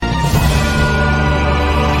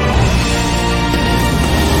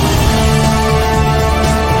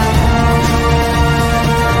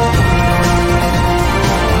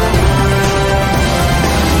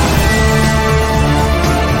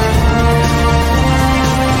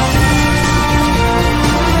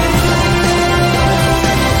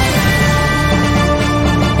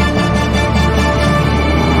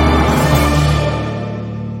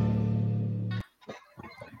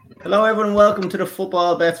welcome to the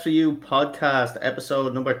Football Bets for You podcast,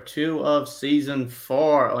 episode number 2 of season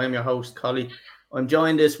 4. I'm your host, Collie. I'm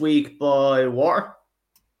joined this week by War.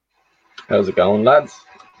 How's it going, lads?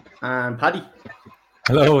 And Paddy.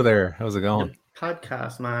 Hello there. How's it going? The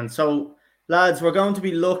podcast, man. So, lads, we're going to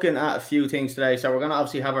be looking at a few things today. So, we're going to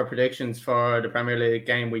obviously have our predictions for the Premier League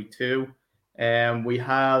game week 2. We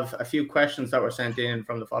have a few questions that were sent in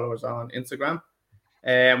from the followers on Instagram.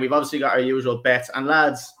 We've obviously got our usual bets. And,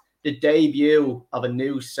 lads, the debut of a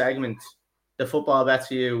new segment, the Football Bets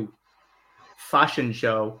for You fashion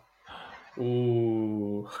show.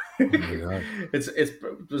 Ooh. Oh my God.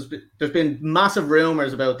 There's been massive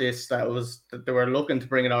rumors about this that they were looking to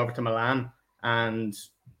bring it over to Milan,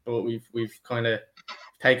 but we've kind of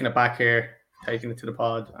taken it back here, taken it to the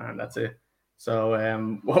pod, and that's it. So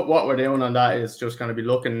what we're doing on that is just going to be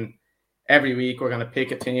looking every week. We're going to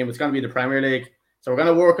pick a team. It's going to be the Premier League. So we're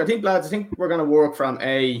going to work. I think we're going to work from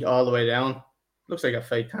A all the way down. Looks like a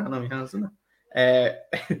fake tan on my hands, doesn't it?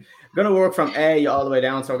 We're going to work from A all the way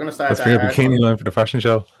down. So we're going to start. That's a bikini line for the fashion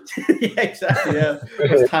show. Yeah, exactly. Yeah,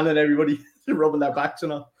 just tanning everybody, rubbing their backs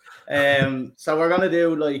and all. So we're going to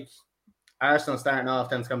do like Arsenal starting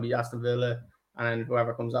off. Then it's going to be Aston Villa, and then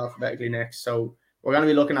whoever comes alphabetically next. So we're going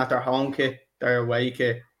to be looking at their home kit, their away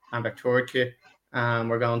kit, and their third kit.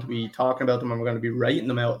 We're going to be talking about them, and we're going to be rating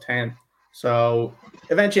them out of 10. So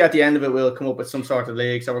eventually at the end of it, we'll come up with some sort of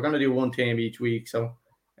league. So we're going to do one team each week. So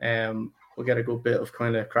we'll get a good bit of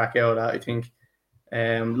kind of crack out of that, I think.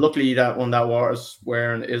 Luckily, that one that Water's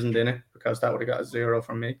wearing isn't in it, because that would have got a 0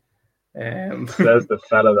 from me. Says the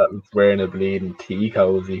fella that was wearing a bleeding tea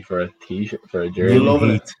cozy for a t-shirt, for a jersey.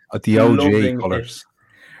 Loving it. At the OJ Loving colours.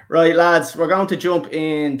 Right, lads, we're going to jump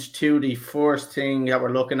into the first thing that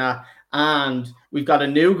we're looking at. And we've got a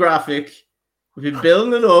new graphic. We've been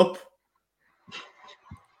building it up.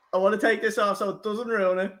 I want to take this off so it doesn't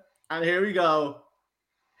ruin it. And here we go.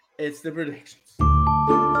 It's the predictions.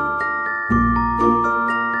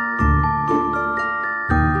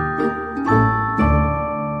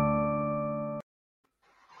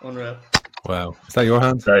 Unreal. Wow. Is that your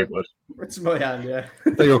hand? Very good. It's my hand, yeah.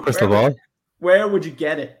 Is that your crystal ball? Where would you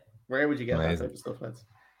get it? Where would you get Amazing. that type of stuff, lads?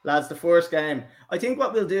 Lads, the first game. I think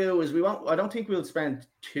what we'll do is I don't think we'll spend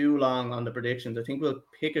too long on the predictions. I think we'll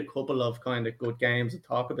pick a couple of kind of good games and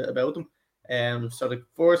talk a bit about them. So the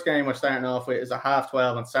first game we're starting off with is a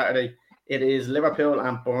 12:30 on Saturday. It is Liverpool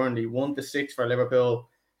and Burnley. 1-6 for Liverpool,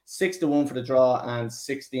 6-1 for the draw, and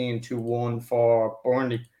 16-1 for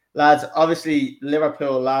Burnley. Lads, obviously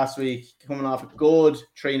Liverpool last week coming off a good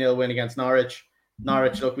 3-0 win against Norwich.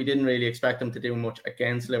 Norwich, look, we didn't really expect them to do much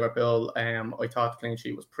against Liverpool. I thought the clean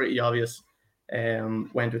sheet was pretty obvious.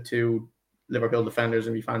 Went with 2 Liverpool defenders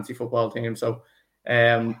in the fantasy football team. So,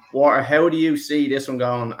 Water, how do you see this one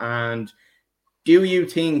going? And do you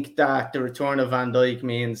think that the return of Van Dijk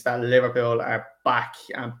means that Liverpool are back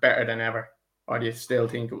and better than ever? Or do you still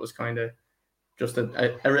think it was kind of just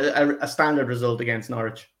a standard result against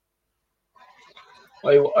Norwich?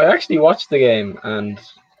 I actually watched the game, and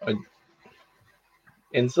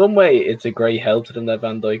in some way, it's a great help to them that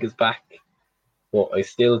Van Dijk is back. But I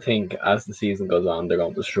still think as the season goes on, they're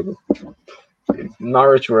going to struggle.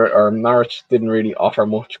 Norwich didn't really offer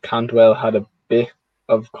much. Cantwell had a bit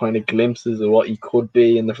of kind of glimpses of what he could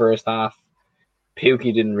be in the first half.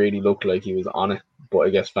 Pukki didn't really look like he was on it, but I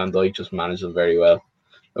guess Van Dijk just managed them very well.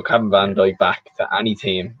 Look, having Van Dijk back to any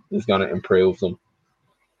team is going to improve them.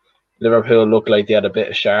 Liverpool looked like they had a bit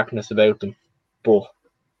of sharpness about them, but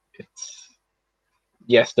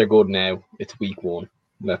yes, they're good now. It's week 1.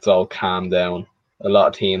 Let's all calm down. A lot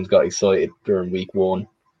of teams got excited during week 1.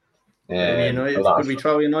 Could we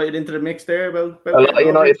throw United into the mix there? About a lot of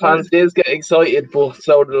United fans did get excited, but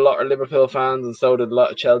so did a lot of Liverpool fans, and so did a lot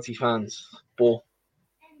of Chelsea fans. But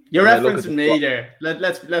you're referencing me there.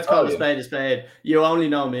 Let's call a spade a spade. You only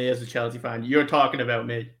know me as a Chelsea fan. You're talking about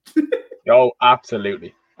me. Oh,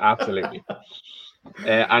 absolutely.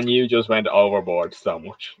 And you just went overboard so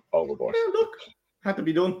much. Overboard. Yeah, look, had to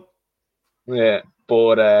be done. Yeah,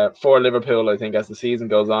 but for Liverpool, I think as the season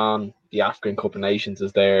goes on, the African Cup of Nations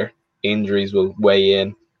is there. Injuries will weigh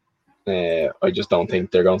in. I just don't think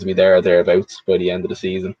they're going to be there or thereabouts by the end of the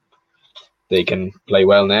season. They can play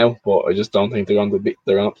well now, but I just don't think they're going to be.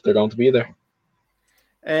 They're going to be there.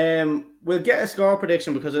 We'll get a score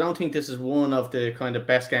prediction because I don't think this is one of the kind of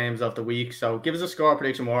best games of the week. So give us a score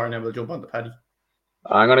prediction, Warren, and then we'll jump on to Paddy.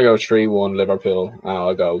 I'm going to go 3-1 Liverpool, and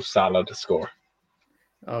I'll go Salah to score.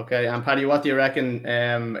 Okay, and Paddy, what do you reckon?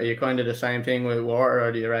 Are you kind of the same thing with Water,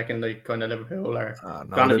 or do you reckon like kind of Liverpool are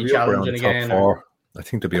going to be challenging again? I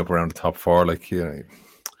think they'll be up around the top 4. Like, you know,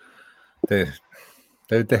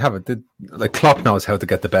 they have it. Like, Klopp knows how to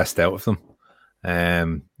get the best out of them.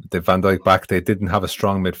 The Van Dijk back, they didn't have a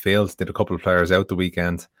strong midfield. Did a couple of players out the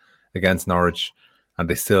weekend against Norwich, and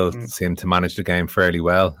they still seem to manage the game fairly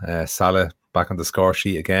well. Salah back on the score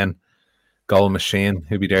sheet again. Goal machine,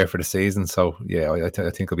 he'll be there for the season. So, yeah, I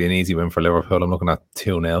think it'll be an easy win for Liverpool. I'm looking at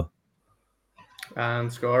 2-0.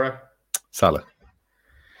 And scorer? Salah.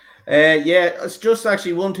 It's just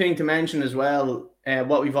actually one thing to mention as well.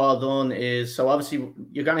 What we've all done is, so obviously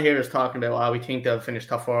you're going to hear us talking about, we think they'll finish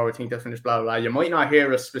top 4, we think they'll finish blah, blah, blah. You might not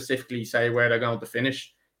hear us specifically say where they're going to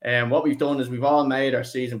finish. What we've done is we've all made our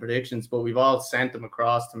season predictions, but we've all sent them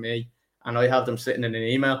across to me, and I have them sitting in an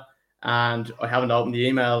email, and I haven't opened the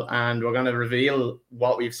email, and we're going to reveal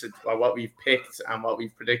what we've picked and what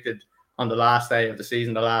we've predicted on the last day of the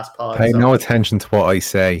season, the last pod. Pay no attention to what I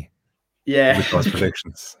say. Yeah, with those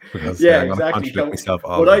predictions. Because, yeah, I'm exactly. myself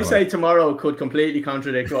what I say tomorrow could completely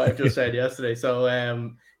contradict what I've just said yesterday. So,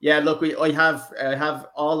 look, I have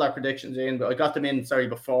all our predictions in, but I got them in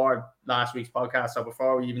before last week's podcast. So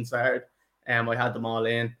before we even started, I had them all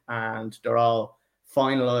in, and they're all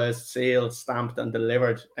finalized, sealed, stamped, and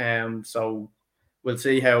delivered. So we'll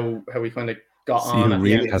see how we kind of got on. Who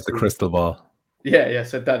really has the crystal ball? Yeah.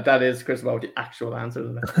 So that is Chris about the actual answer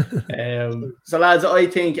to that. So lads, I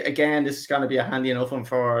think again this is going to be a handy enough one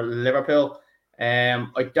for Liverpool.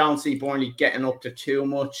 I don't see Burnley getting up to too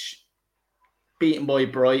much. Beaten by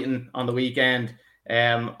Brighton on the weekend.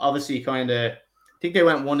 Obviously, kind of, I think they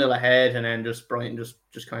went 1-0 ahead, and then just Brighton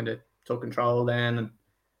just kind of took control then. And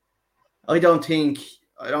I don't think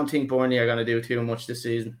Burnley are going to do too much this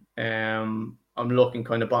season. I'm looking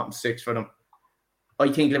kind of bottom 6 for them.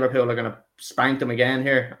 I think Liverpool are going to spank them again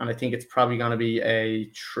here, and I think it's probably going to be a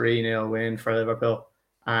 3-0 win for Liverpool.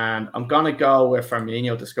 And I'm going to go with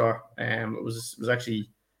Firmino to score. It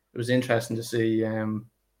was interesting to see him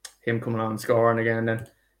coming on and scoring again.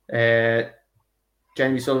 Then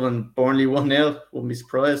Jamie Sullivan, Burnley 1-0. Wouldn't be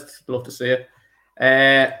surprised. Love to see it.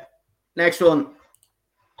 Next one,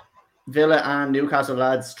 Villa and Newcastle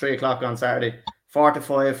lads, 3:00 on Saturday.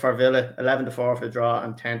 4-5 for Villa, 11-4 for the draw,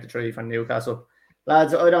 and 10-3 for Newcastle.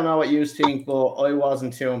 Lads, I don't know what you think, but I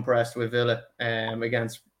wasn't too impressed with Villa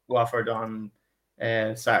against Watford on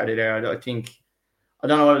Saturday there. I don't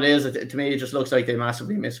know what it is. To me, it just looks like they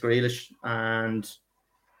massively missed Grealish, and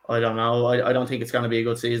I don't know. I don't think it's going to be a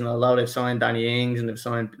good season. Although they've signed Danny Ings and they've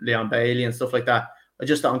signed Leon Bailey and stuff like that, I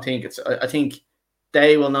just don't think it's. I think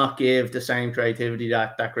they will not give the same creativity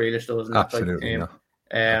that Grealish does in that type of team.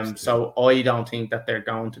 So I don't think that they're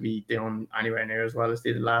going to be doing anywhere near as well as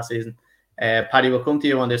they did last season. Paddy, we'll come to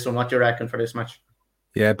you on this one. What do you reckon for this match?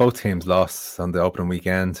 Yeah, both teams lost on the opening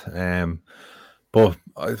weekend. But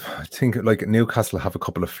I think like Newcastle have a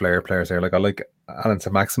couple of flair players there. Like I like Alan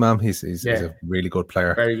Saint-Maximin. He's a really good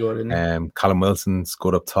player. Very good, isn't he? Callum Wilson's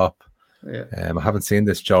good up top. Yeah. I haven't seen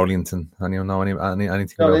this Joelinton. Anyone know anything about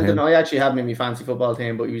him? I actually had him in my fancy football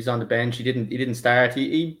team, but he was on the bench. He didn't start.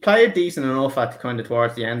 He played decent enough at kind of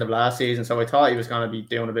towards the end of last season, so I thought he was going to be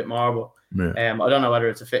doing a bit more. But I don't know whether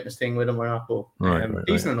it's a fitness thing with him or not. But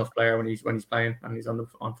decent enough player when he's playing and he's on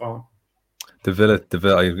form. The Villa,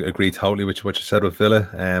 I agree totally with what you said with Villa.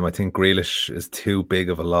 I think Grealish is too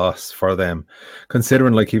big of a loss for them,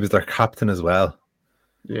 considering like he was their captain as well.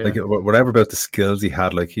 Yeah. Like whatever about the skills he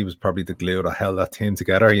had, like he was probably the glue that held that team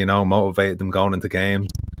together. You know, motivated them going into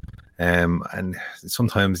games. And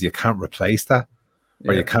sometimes you can't replace that,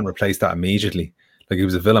 or you can't replace that immediately. Like he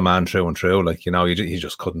was a Villa man through and through. Like he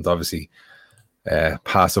just couldn't obviously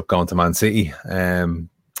pass up going to Man City. I'm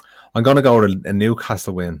going to go with a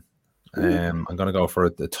Newcastle win. I'm going to go for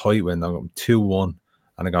a tight win. I'm going 2-1,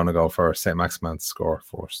 and I'm going to go for Saint-Maximin to score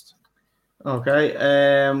first.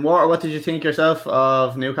 Okay. What did you think yourself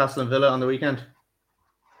of Newcastle and Villa on the weekend?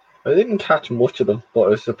 I didn't catch much of them, but I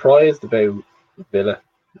was surprised about Villa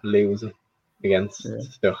losing against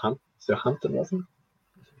Southampton, wasn't it?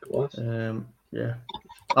 I think it was. Yeah.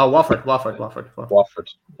 Oh, Watford.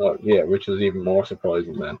 Oh, yeah, which was even more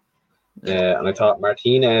surprising then. And I thought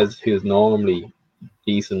Martinez, who's normally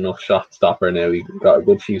decent enough shot stopper now, he got a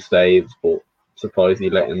good few saves, but surprisingly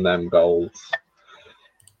letting them goals.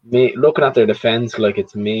 Looking at their defence, like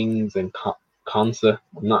it's Mings and Konsa.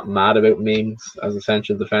 I'm not mad about Mings as a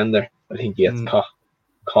central defender. I think he gets caught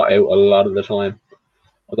out a lot of the time.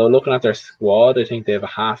 Although looking at their squad, I think they have a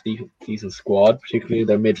half decent squad, particularly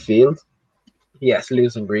their midfield. Yes,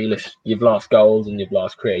 losing Grealish, you've lost goals and you've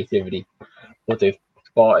lost creativity, but they've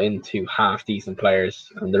bought into half decent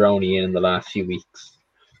players and they're only in the last few weeks.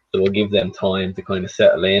 So we'll give them time to kind of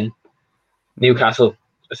settle in. Newcastle,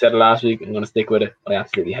 I said it last week, I'm going to stick with it. I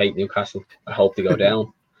absolutely hate Newcastle. I hope they go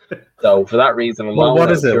down. So for that reason alone...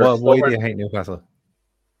 What is it? Why do you hate Newcastle?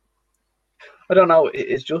 I don't know.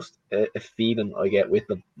 It's just a feeling I get with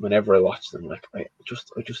them whenever I watch them. Like I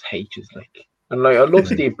just hate you. Like, and like I love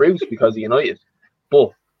Steve Bruce because of United,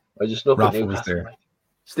 but I just look Rafa at was Newcastle. there. Like,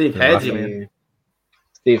 Steve Heads, you mean?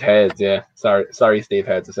 Steve Heads, yeah. Sorry, Steve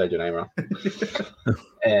Heads. I said your name wrong.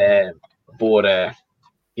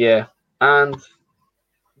 Yeah, and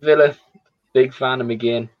Villa, big fan of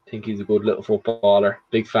McGinn. Think he's a good little footballer.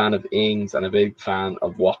 Big fan of Ings and a big fan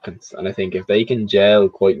of Watkins. And I think if they can gel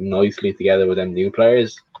quite nicely together with them new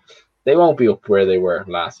players, they won't be up where they were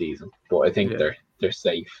last season. But I think they're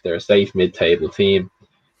safe. They're a safe mid-table team.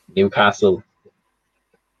 Newcastle,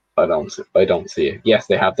 I don't see it. Yes,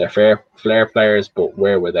 they have their flair players, but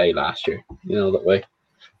where were they last year? You know that way.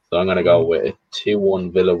 So I'm gonna go with a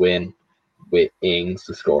 2-1 Villa win with Ings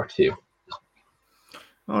to score 2.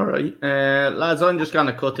 All right, lads, I'm just going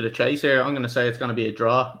to cut to the chase here. I'm going to say it's going to be a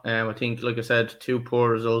draw. I think, like I said, 2 poor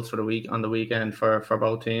results for the weekend for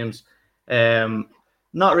both teams.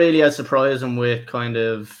 Not really as surprising with kind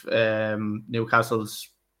of Newcastle's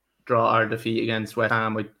draw or defeat against West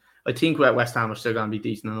Ham. I think West Ham are still going to be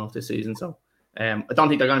decent enough this season. So I don't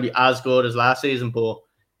think they're going to be as good as last season, but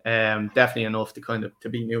definitely enough to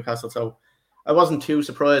beat Newcastle. So I wasn't too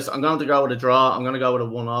surprised. I'm going to go with a draw. I'm going to go with a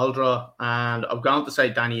 1-1 draw, and I'm going to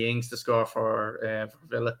say Danny Ings to score for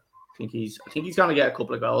Villa. I think he's going to get a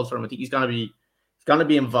couple of goals for him. I think he's going to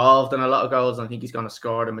be involved in a lot of goals, and I think he's going to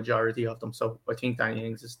score the majority of them. So I think Danny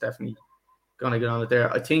Ings is definitely going to get on it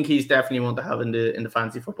there. I think he's definitely one to have in the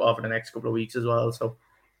fantasy football for the next couple of weeks as well. So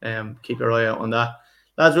keep your eye out on that.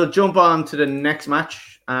 Lads, we'll jump on to the next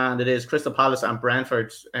match, and it is Crystal Palace and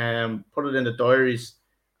Brentford. Put it in the diaries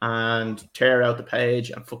and tear out the page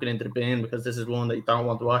and fuck it into the bin, because this is one that you don't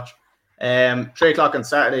want to watch. 3:00 on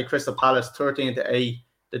Saturday, Crystal Palace 13-8.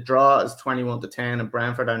 The draw is 21-10, and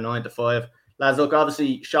Brentford are 9-5. Lads, look,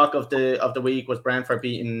 obviously, shock of the week was Brentford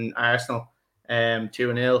beating Arsenal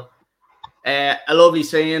 2-0. A lovely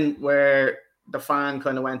scene where the fan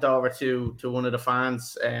kind of went over to one of the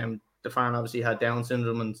fans. The fan obviously had Down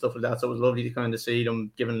syndrome and stuff like that, so it was lovely to kind of see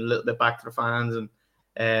them giving a little bit back to the fans.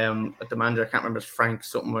 And the manager, I can't remember, it's Frank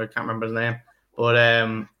something, or I can't remember his name, but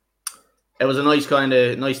it was a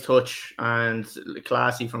nice touch and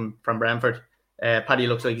classy from Brentford. Paddy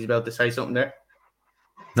looks like he's about to say something there.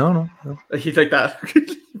 No. He's like that.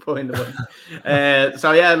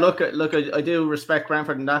 So yeah, look, I do respect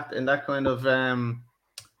Brentford in that kind of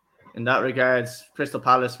in that regards. Crystal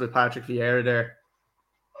Palace with Patrick Vieira there,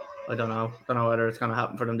 I don't know whether it's going to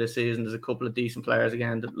happen for them this season. There's a couple of decent players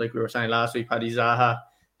again, like we were saying last week. Paddy Zaha,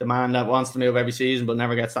 the man that wants to move every season but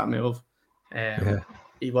never gets that move.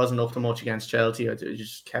 He wasn't up to much against Chelsea. I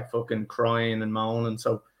just kept fucking crying and moaning.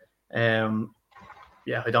 So I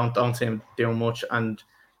don't see him doing much. And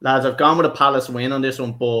lads, I've gone with a Palace win on this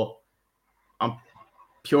one, but I'm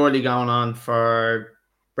purely going on for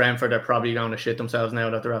Brentford. They're probably going to shit themselves now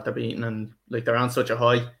that they're after beating, and like they're on such a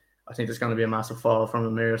high. I think there's going to be a massive fall from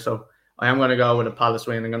them here. So I am going to go with a Palace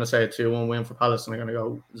win. I'm going to say a 2-1 win for Palace, and I'm going to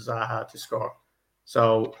go Zaha to score.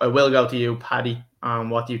 So I will go to you, Paddy.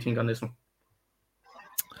 What do you think on this one?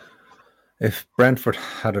 If Brentford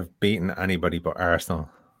had have beaten anybody but Arsenal,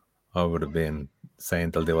 I would have been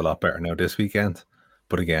saying they'll do a lot better now this weekend.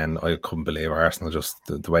 But again, I couldn't believe Arsenal, just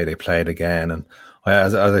the way they played again. And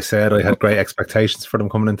as I said, I had great expectations for them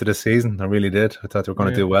coming into this season. I really did. I thought they were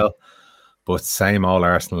going to do well. But same old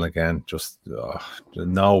Arsenal again, just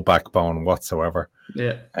no backbone whatsoever.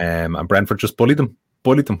 Yeah. And Brentford just bullied them,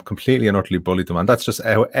 completely and utterly bullied them. And that's just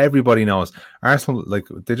how everybody knows. Arsenal, like,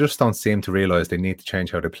 they just don't seem to realise they need to change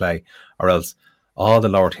how they play, or else all the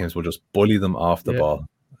lower teams will just bully them off the ball.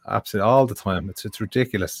 Absolutely, all the time. It's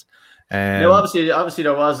ridiculous. Obviously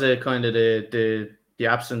there was a kind of the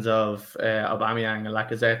absence of Aubameyang and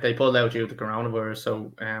Lacazette. They pulled out due to coronavirus,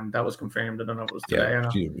 so that was confirmed. I don't know if it was today or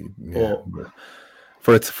not.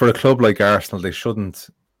 For a club like Arsenal, they shouldn't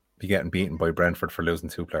be getting beaten by Brentford for losing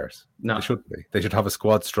 2 players. No, they shouldn't be. They should have a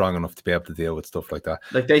squad strong enough to be able to deal with stuff like that.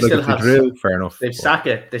 Like they still have fair enough. They've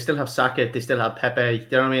Saka. They still have Saka. They still have Pepe.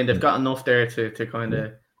 You know what I mean? They've got enough there to kind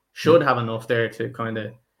of should have enough there to kind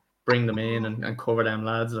of bring them in and cover them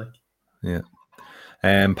lads. Like. Yeah.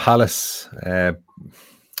 Palace,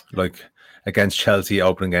 like against Chelsea,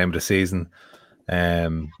 opening game of the season,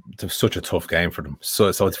 it's such a tough game for them. So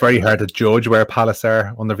it's very hard to judge where Palace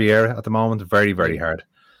are under Vieira at the moment. Very, very hard.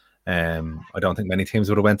 I don't think many teams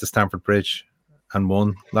would have went to Stamford Bridge and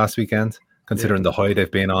won last weekend, considering the high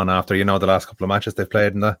they've been on after the last couple of matches they've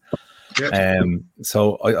played in that. Yeah.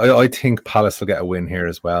 So I think Palace will get a win here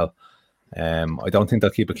as well. I don't think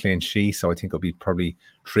they'll keep a clean sheet, so I think it'll be probably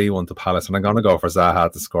 3-1 to Palace. And I'm going to go for Zaha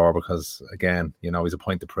to score because, again, he's a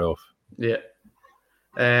point to prove. Yeah.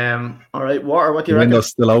 All right, Water, what do you The reckon? window's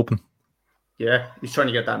still open. Yeah, he's trying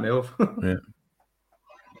to get that move.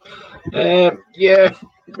 Yeah,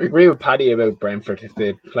 I agree with Paddy about Brentford. If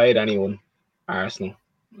they played anyone, Arsenal.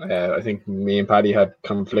 I think me and Paddy had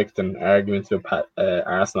conflicting arguments with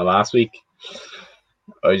Arsenal last week.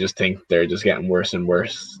 I just think they're just getting worse and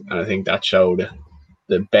worse, and I think that showed.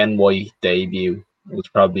 The Ben White debut was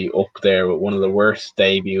probably up there with one of the worst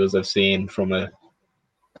debuts I've seen from a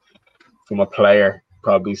player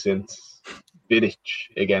probably since Vidic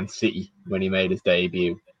against City when he made his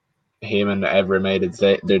debut. Him and Evra made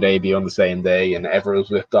their debut on the same day, and Evra was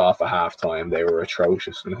whipped off at half-time. They were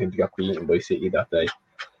atrocious, and I think they got beaten by City that day.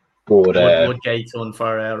 But Woodgate's one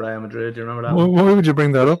for Real Madrid. Do you remember that? Why would you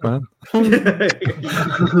bring that up, man?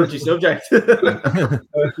 Touchy subject.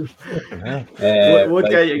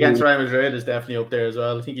 Woodgate against Real Madrid is definitely up there as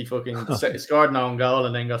well. I think he fucking scored an own goal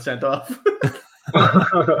and then got sent off.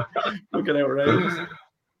 Looking outrageous.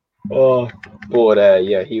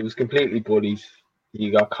 Yeah, he was completely bullied. He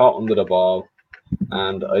got caught under the ball,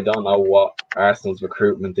 and I don't know what Arsenal's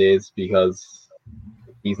recruitment is because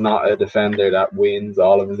he's not a defender that wins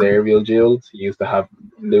all of his aerial duels. He used to have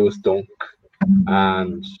Lewis Dunk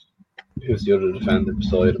and who's the other defender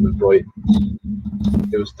beside him at Brighton?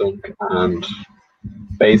 Lewis Dunk, and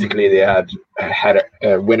basically they had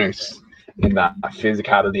winners in that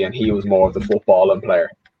physicality, and he was more of the footballing player.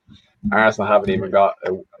 Arsenal haven't even got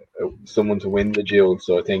someone to win the duel,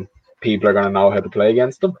 so I think people are going to know how to play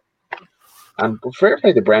against them. But fair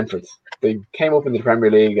play to Brentford. They came up in the Premier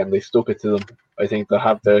League and they stuck it to them. I think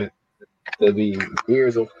they'll be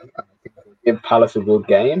ears up. Give Palace a good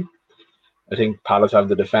game. I think Palace have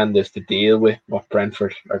the defenders to deal with what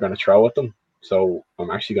Brentford are going to throw at them. So I'm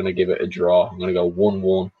actually going to give it a draw. I'm going to go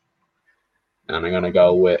 1-1. And I'm going to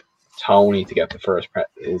go with Tony to get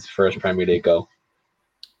his first Premier League goal.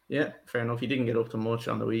 Yeah, fair enough. He didn't get up to much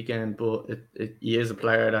on the weekend, but he is a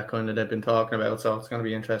player that kind of they've been talking about, so it's going to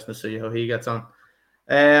be interesting to see how he gets on.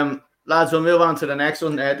 Lads, we'll move on to the next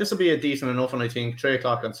one. This will be a decent enough one, I think. 3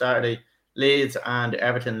 o'clock on Saturday. Leeds and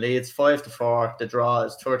Everton. Leeds 5-4. The draw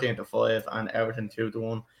is 13-5, and Everton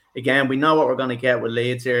 2-1. Again, we know what we're going to get with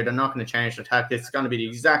Leeds here. They're not going to change their tactics. It's going to be the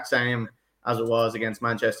exact same as it was against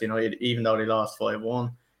Manchester United, even though they lost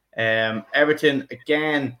 5-1. Everton,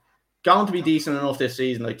 again, going to be decent enough this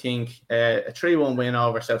season, I think. A 3-1 win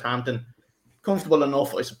over Southampton. Comfortable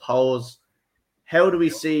enough, I suppose. How do we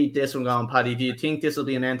see this one going, Paddy? Do you think this will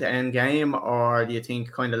be an end-to-end game, or do you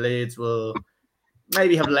think kind of Leeds will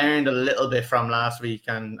maybe have learned a little bit from last week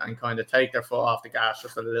and kind of take their foot off the gas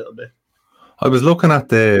just a little bit? I was looking at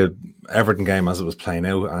the Everton game as it was playing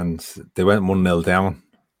out, and they went 1-0 down.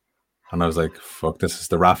 And I was like, fuck, this is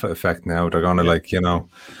the Rafa effect now. They're going to,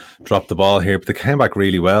 drop the ball here. But they came back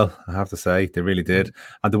really well, I have to say. They really did.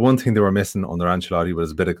 And the one thing they were missing under Ancelotti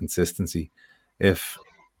was a bit of consistency. If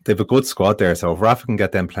they have a good squad there, so if Rafa can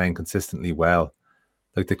get them playing consistently well,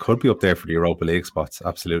 they could be up there for the Europa League spots,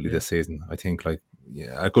 absolutely, this season. I think,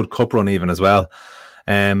 a good cup run even as well.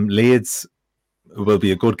 Leeds will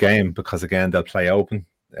be a good game because, again, they'll play open.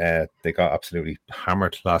 They got absolutely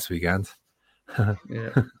hammered last weekend.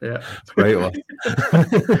 Yeah. It's great one.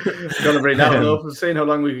 Going to bring that one up and seeing how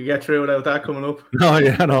long we can get through without that coming up.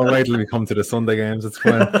 Wait till we come to the Sunday games. It's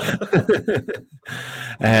fine.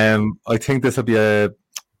 I think this will be a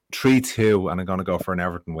 3-2, and I'm going to go for an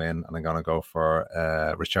Everton win, and I'm going to go for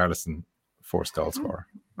Richarlison first goal scorer.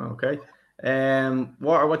 Okay.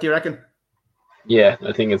 What do you reckon? Yeah,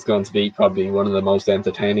 I think it's going to be probably one of the most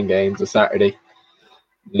entertaining games of Saturday.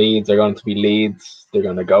 Leeds are going to be Leeds. They're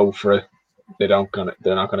going to go for it. They're not going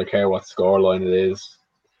to care what scoreline it is.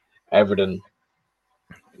 Everton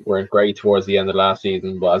weren't great towards the end of last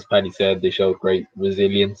season, but as Paddy said, they showed great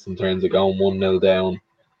resilience in terms of going 1-0 down.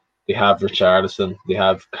 They have Richarlison, they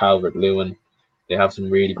have Calvert-Lewin, they have some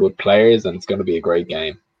really good players, and it's going to be a great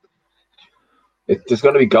game. There's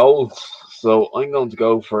going to be goals, so I'm going to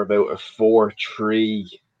go for about a 4-3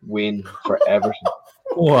 win for Everton.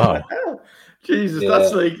 Wow. Jesus,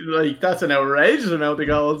 yeah. That's an outrageous amount of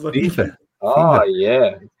goals. FIFA. Oh,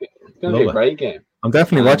 yeah. It's going to be a great game. I'm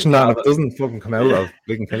definitely watching that. If it doesn't fucking come out,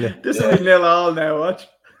 we can kill you. This will be 0-0 now, watch.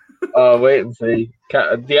 Oh, wait and see.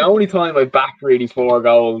 The only time I backed really 4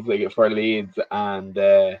 goals for Leeds and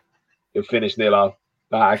it finished 0-0.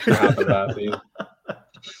 That actually happened last season.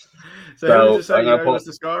 So who's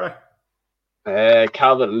the scorer?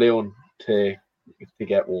 Calvert-Lewin to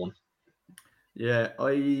get one. Yeah,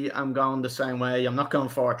 I am going the same way. I'm not going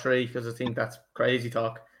 4-3 because I think that's crazy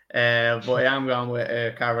talk. But I am going with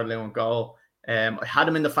a Calvert-Lewin goal. I had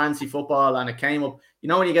him in the fantasy football and it came up. You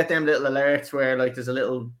know when you get them little alerts where there's a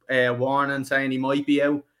little warning saying he might be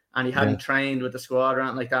out? and he hadn't trained with the squad or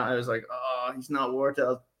anything like that. I was like, oh, he's not worth it.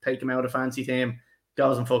 I'll take him out of fancy team.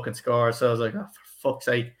 Goes and fucking scores. So I was like, oh, for fuck's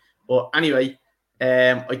sake. But anyway,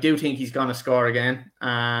 I do think he's going to score again,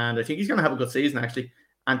 and I think he's going to have a good season actually.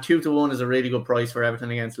 And 2-1 is a really good price for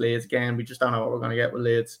Everton against Leeds. Again, we just don't know what we're going to get with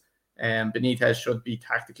Leeds. Benitez should be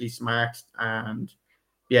tactically smart and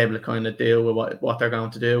be able to kind of deal with what they're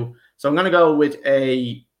going to do. So I'm going to go with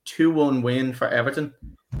a 2-1 win for Everton,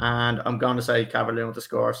 and I'm going to say Calvert-Lewin to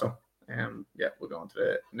score. So we're going to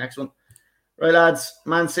the next one. Right, lads,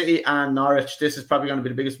 Man City and Norwich. This is probably going to be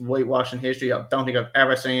the biggest whitewash in history. I don't think I've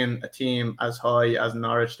ever seen a team as high as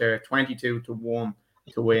Norwich there. 22-1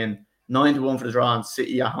 to win. 9-1 for the draw, and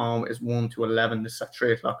City at home is 1-11. This is at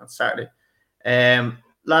 3 o'clock on Saturday.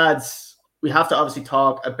 Lads, we have to obviously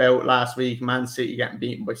talk about last week, Man City getting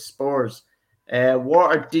beaten by Spurs.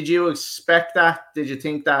 Did you expect that? Did you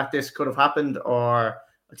think that this could have happened? Or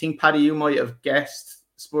I think, Paddy, you might have guessed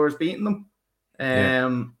Spurs beating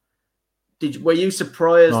them. Were you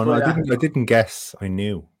surprised? No, I didn't guess. I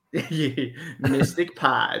knew. Mystic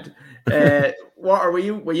Pad. Were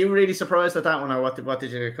you really surprised at that one, or what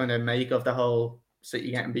did you kind of make of the whole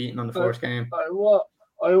City getting beaten on the first game?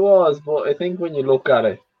 I was, but I think when you look at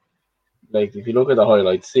it, like if you look at the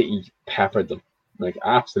highlights, City peppered them, like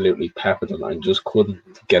absolutely peppered them, and just couldn't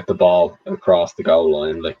get the ball across the goal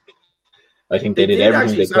line. Like I think they did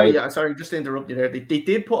everything they played. Sorry, just to interrupt you there. They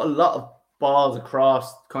did put a lot of balls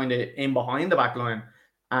across, kind of in behind the back line,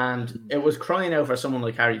 and it was crying out for someone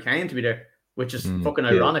like Harry Kane to be there, which is fucking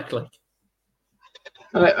ironic. Like,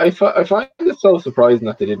 and I find it so surprising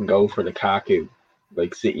that they didn't go for Lukaku,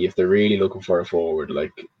 like City, if they're really looking for a forward,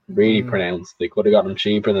 like really pronounced. They could have got him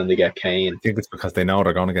cheaper than they get Kane. I think it's because they know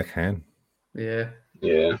they're going to get Kane. Yeah.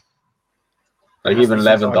 Like even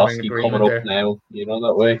Lewandowski coming up now, you know,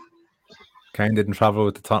 that way. Kane didn't travel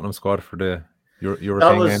with the Tottenham squad for the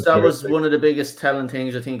European That was one of the biggest telling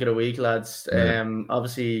things, I think, of the week, lads.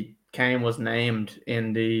 Obviously, Kane was named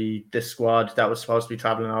in the squad that was supposed to be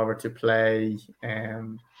travelling over to play.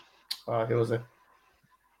 Who was it?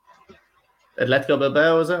 Atletico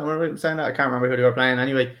Bilbao, was it? Am I saying that? I can't remember who they were playing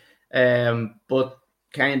anyway. But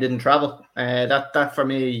Kane didn't travel. That for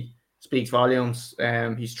me speaks volumes.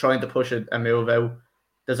 He's trying to push a move out.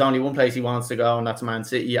 There's only one place he wants to go, and that's Man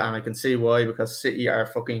City, and I can see why, because City are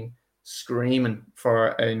fucking screaming for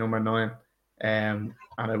a number 9. And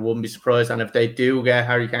I wouldn't be surprised. And if they do get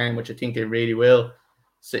Harry Kane, which I think they really will,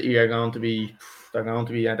 City are going to be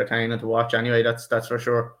entertaining to watch anyway. That's for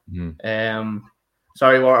sure.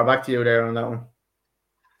 Sorry, Walter, back to you there on that one.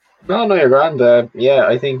 No, you're grand.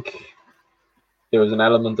 I think there was an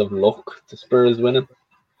element of luck to Spurs winning.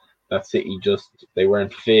 That City they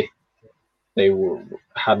weren't fit. They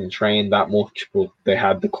hadn't trained that much, but they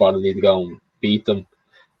had the quality to go and beat them.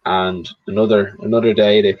 And another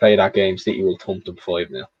day they play that game, City will thump them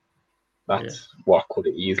 5-0. That's what could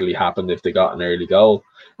have easily happened if they got an early goal.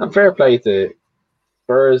 And fair play to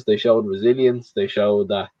Spurs, they showed resilience. They showed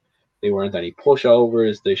that they weren't any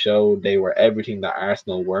pushovers. They showed they were everything that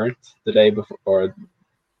Arsenal weren't the day before, or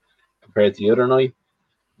compared to the other night.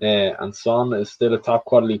 And Son is still a top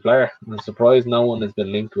quality player. I'm surprised no one has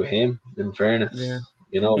been linked with him. In fairness,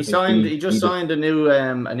 you know, he just signed a new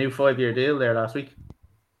 5-year deal there last week.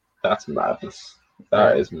 That's madness.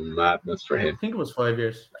 That is madness for him. I think it was 5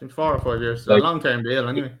 years. I think 4 or 5 years. So a long-term deal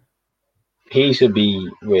anyway. He should be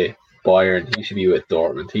with Bayern. He should be with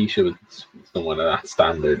Dortmund. He should be someone of that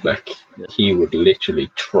standard. Like, he would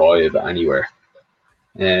literally thrive anywhere.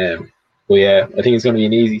 But I think it's going to be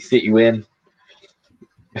an easy City win.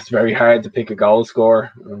 It's very hard to pick a goal scorer.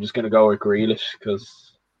 I'm just going to go with Grealish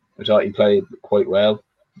because I thought he played quite well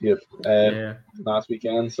last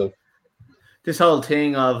weekend. So this whole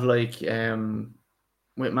thing of like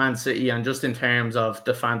with Man City, and just in terms of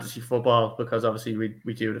the fantasy football, because obviously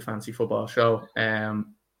we do the fantasy football show.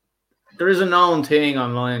 There is a known thing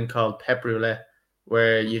online called Pep Roulette,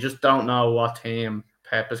 where you just don't know what team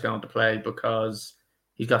Pep is going to play because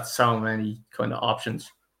he's got so many kind of options.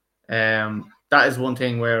 That is one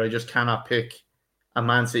thing where I just cannot pick a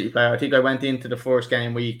Man City player. I think I went into the first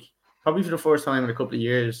game week, probably for the first time in a couple of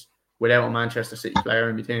years, without a Manchester City player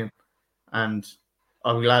in my team. And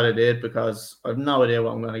I'm glad I did, because I have no idea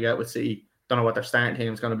what I'm going to get with City. Don't know what their starting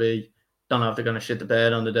team is going to be. Don't know if they're going to shit the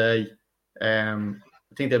bed on the day.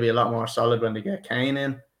 I think they'll be a lot more solid when they get Kane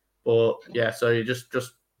in. But yeah, so you just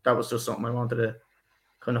that was just something I wanted to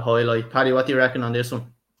kind of highlight. Paddy, what do you reckon on this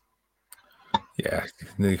one? Yeah,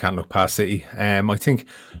 you can't look past City. I think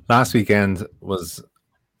last weekend was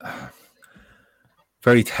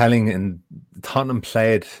very telling, and Tottenham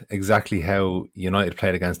played exactly how United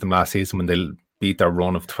played against them last season when they beat their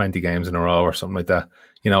run of 20 games in a row or something like that.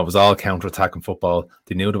 You know, it was all counter-attacking football.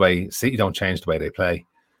 They knew the way. City don't change the way they play.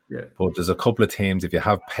 Yeah. But there's a couple of teams, if you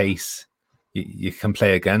have pace, you can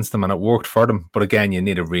play against them, and it worked for them. But again, you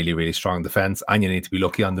need a really, really strong defence, and you need to be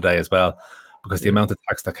lucky on the day as well, because the amount of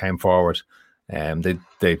attacks that came forward,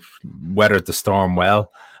 they've weathered the storm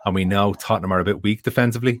well, and we know Tottenham are a bit weak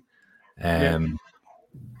defensively. But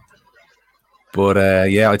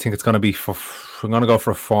I think it's going to be I'm going to go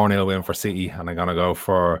for a 4-0 win for City, and I'm going to go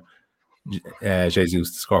for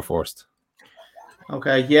Jesus to score first.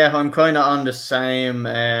 Okay, yeah, I'm kind of on the same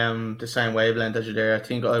wavelength as you there. I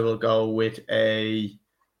think I will go with a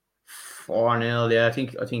 4-0. Yeah,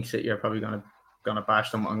 I think City are probably gonna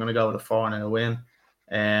bash them. I'm gonna go with a 4-0 win.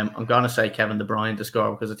 I'm gonna say Kevin De Bruyne to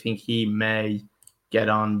score, because I think he may get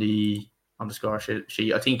on the score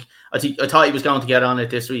sheet. I thought he was going to get on it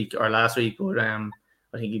this week or last week, but I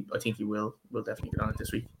think he will definitely get on it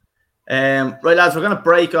this week. Right, lads, we're gonna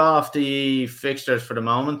break off the fixtures for the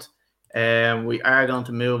moment. We are going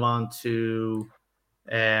to move on to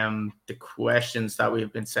the questions that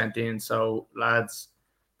we've been sent in. So, lads,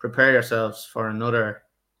 prepare yourselves for another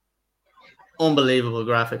unbelievable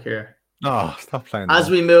graphic here. Oh, stop playing. As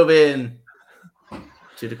we move in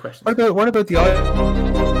to the questions. What about the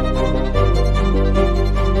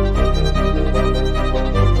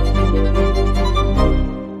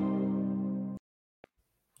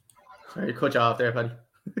Sorry, cut you off there, buddy.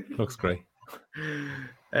 Looks great.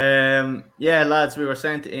 Lads, we were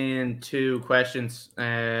sent in 2 questions.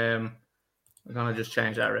 I'm gonna just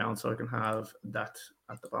change that around so I can have that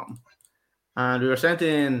at the bottom. And we were sent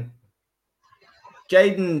in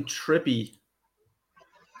Jaden Trippy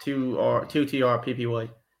 2TR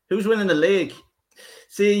Who's winning the league?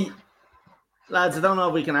 See, lads, I don't know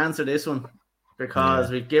if we can answer this one, because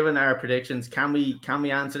we've given our predictions. Can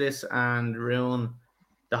we answer this and ruin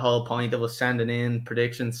the whole point of us sending in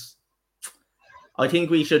predictions? I think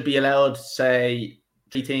we should be allowed to say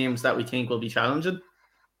 3 teams that we think will be challenging,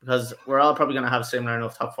 because we're all probably going to have similar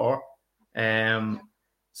enough top 4.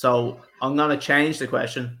 So I'm going to change the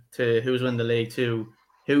question to who's winning the league to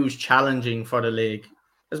who's challenging for the league.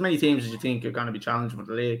 As many teams as you think are going to be challenging for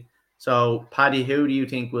the league. So, Paddy, who do you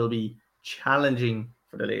think will be challenging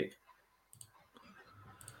for the league?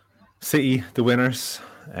 City, the winners.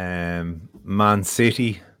 Man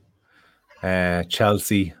City,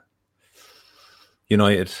 Chelsea,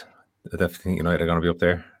 United. I definitely think United are going to be up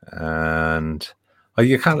there, and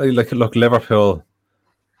you can't look Liverpool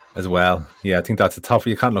as well. Yeah, I think that's a tough.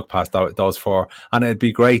 You can't look past those 4, and it'd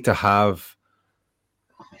be great to have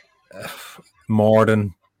more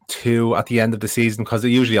than 2 at the end of the season, because it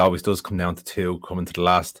usually always does come down to 2 coming to the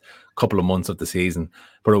last couple of months of the season.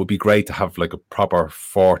 But it would be great to have like a proper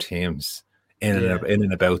 4 teams in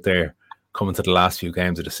and about there coming to the last few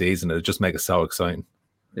games of the season. It would just make it so exciting.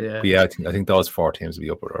 Yeah, but yeah, I think those 4 teams will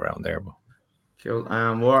be up around there. But cool.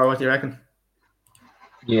 War, what do you reckon?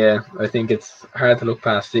 Yeah, I think it's hard to look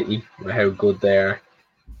past City with how good they are.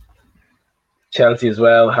 Chelsea as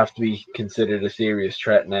well have to be considered a serious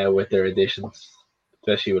threat now with their additions,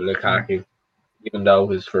 especially with Lukaku. Even though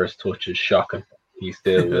his first touch is shocking, he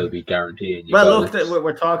still will be guaranteeing you. Well, look,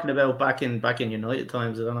 we're talking about back in United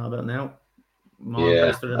times. I don't know about now.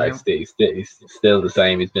 He's still the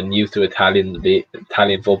same. He's been used to Italian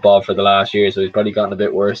football for the last year, so he's probably gotten a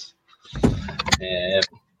bit worse.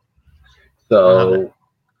 City.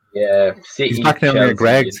 He's back down there,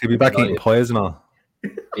 Greg's. He'll be back eating pies and all.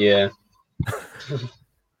 Yeah.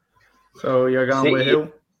 So you're going with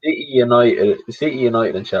who? City,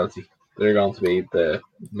 United, and Chelsea. They're going to be the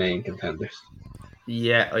main contenders.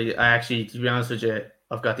 Yeah, I actually, to be honest with you,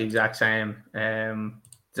 I've got the exact same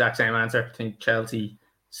answer. I think Chelsea,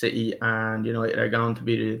 City, and United are going to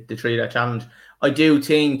be the 3 that challenge. I do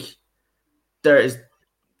think there is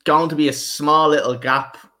going to be a small little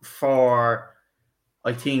gap for,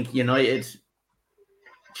 I think, United,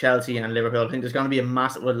 Chelsea, and Liverpool. I think there's going to be a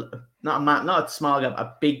massive, not a small gap,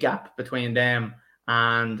 a big gap between them.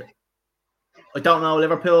 And I don't know,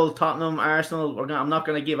 Liverpool, Tottenham, Arsenal, I'm not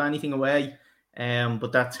going to give anything away.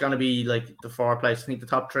 But that's going to be like the 4 place. I think the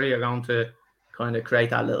top 3 are going to kind of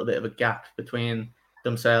create that little bit of a gap between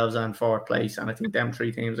themselves and 4th place. And I think them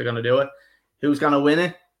 3 teams are going to do it. Who's going to win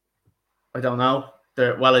it? I don't know.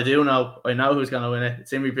 I do know. I know who's going to win it.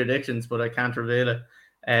 It's in my predictions, but I can't reveal it.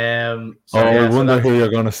 I wonder who you're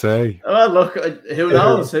going to say. Well, look, who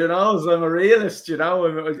knows? Who knows? I'm a realist,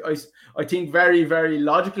 I think very, very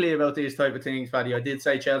logically about these type of things, Paddy. I did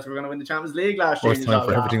say Chelsea were going to win the Champions League last year. First time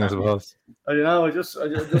for everything, I suppose. I don't know. I just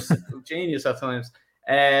genius at times.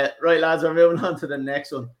 Right, lads, we're moving on to the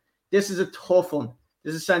next one. This is a tough one.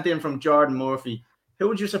 This is sent in from Jordan Murphy. Who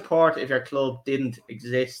would you support if your club didn't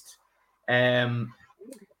exist?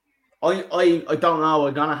 I don't know.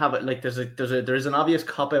 I'm gonna have it like there's an obvious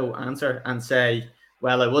cop out answer and say,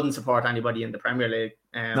 well, I wouldn't support anybody in the Premier League.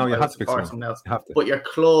 No, you I have would to pick support someone. someone else. You have to. But your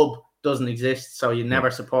club doesn't exist, so you never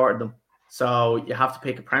supported them. So you have to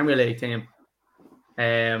pick a Premier League team.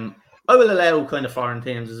 I will allow kind of foreign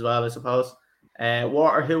teams as well, I suppose.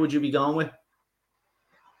 What or who would you be going with?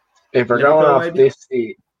 If we're going off this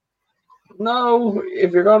season, no.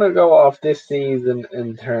 If you're going to go off this season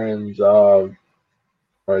in terms of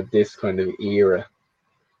or this kind of era,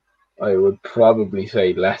 I would probably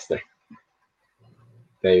say Leicester.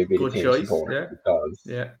 They would be Good the team choice, support because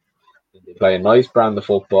they play a nice brand of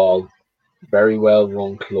football, very well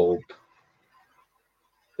run club.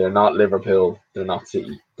 They're not Liverpool, they're not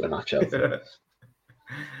City, they're not Chelsea.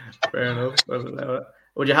 Fair enough.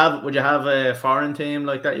 Would you have a foreign team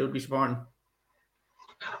like that you would be supporting?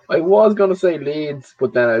 I was gonna say Leeds,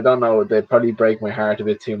 but then I don't know. They'd probably break my heart a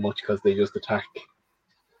bit too much because they just attack.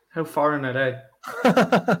 How foreign are they?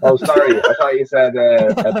 Oh, sorry. I thought you said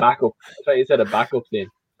a backup. I thought you said a backup team.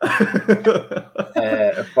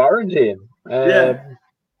 A foreign team. Yeah.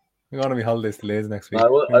 We're going to be holidays to Leeds next week. I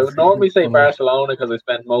would normally say Barcelona because I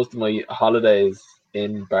spent most of my holidays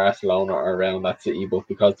in Barcelona or around that city, but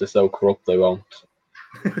because they're so corrupt, I won't.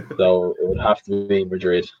 So it would have to be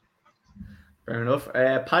Madrid. Fair enough.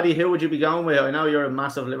 Paddy, who would you be going with? I know you're a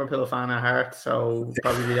massive Liverpool fan at heart, so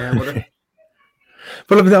probably be them with it.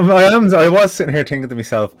 But I was sitting here thinking to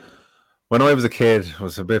myself, when I was a kid, it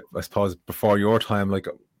was a bit, I suppose, before your time. Like,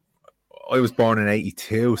 I was born in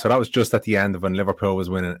 '82, so that was just at the end of when Liverpool was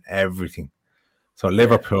winning everything. So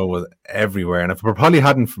Liverpool was everywhere, and if it probably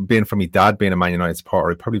hadn't been for me dad being a Man United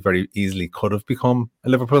supporter, I probably very easily could have become a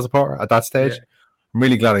Liverpool supporter at that stage. I'm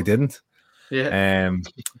really glad I didn't. Yeah.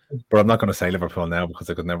 But I'm not going to say Liverpool now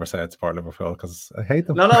because I could never say I'd support Liverpool because I hate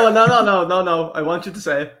them. No. I want you to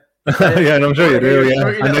say it. Yeah, and I'm sure you do. Yeah,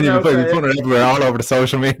 and then you'll be putting it everywhere, all over the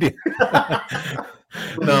social media.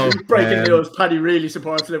 No, breaking news: Paddy really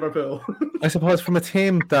supports Liverpool. I suppose from a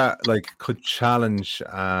team that like could challenge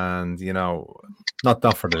and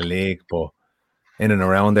not for the league, but in and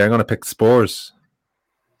around there, I'm going to pick Spurs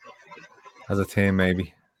as a team,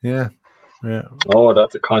 maybe. Yeah. Oh,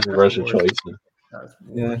 that's a controversial choice.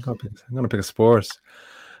 Yeah, I'm going to pick a Spurs,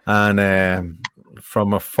 and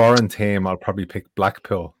from a foreign team, I'll probably pick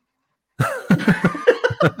Blackpool.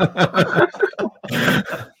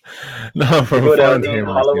 No, from a foreign team,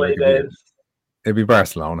 it'd be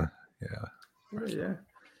Barcelona. Yeah.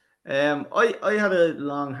 I had a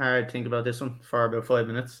long, hard think about this one for about 5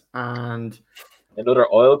 minutes, and another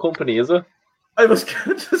oil company, is it? I was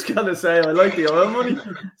just gonna say I like the oil money.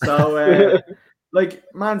 So, like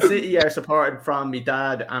Man City are supported from my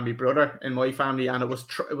dad and my brother in my family, and it was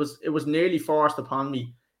nearly forced upon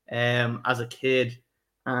me as a kid.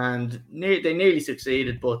 And they nearly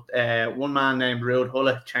succeeded, but one man named Ruud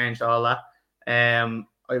Gullit changed all that. I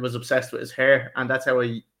was obsessed with his hair, and that's how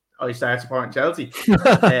I started supporting Chelsea.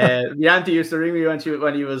 The auntie used to ring me when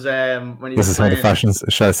he was This is how the fashion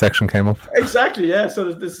section came up. Exactly, yeah.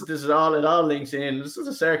 So this is all, it all links in. This is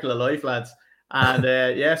a circle of life, lads. And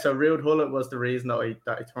so Ruud Gullit was the reason that I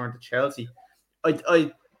turned to Chelsea.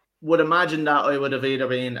 I would imagine that I would have either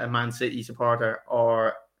been a Man City supporter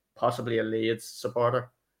or possibly a Leeds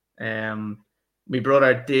supporter. My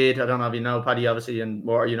brother did. I don't know if you know Paddy, obviously, and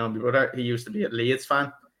more. My brother. He used to be a Leeds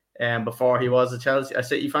fan, before he was a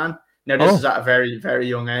City fan. Now this is at a very, very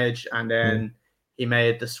young age, and then he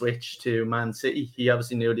made the switch to Man City. He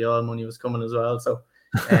obviously knew the oil money was coming as well. So,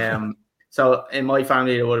 so in my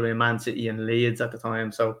family, it would have been Man City and Leeds at the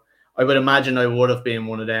time. So I would imagine I would have been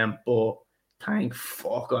one of them, but thank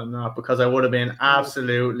fuck I'm not, because I would have been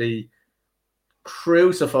absolutely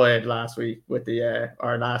crucified last week with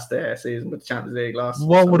our last season with the Champions League loss.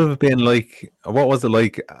 What would have been like? What was it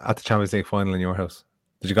like at the Champions League final in your house?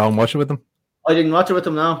 Did you go and watch it with them? I didn't watch it with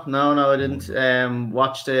them. No, I didn't.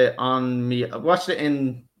 Watched it I watched it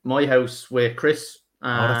in my house with Chris.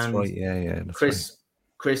 And that's right. Yeah.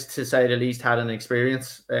 Chris, to say the least, had an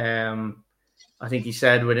experience. I think he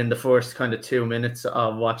said within the first kind of 2 minutes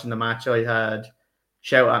of watching the match, I had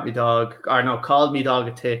called me dog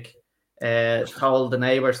a tick. Told the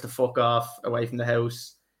neighbours to fuck off away from the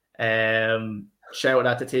house. Shouted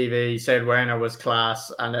at the TV. Said Werner was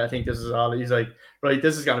class, and I think this is all. He's like, right,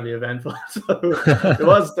 this is going to be eventful. So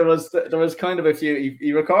there was kind of a few.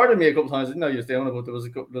 He recorded me a couple of times. I didn't know he was doing it, but there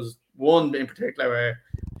was one in particular where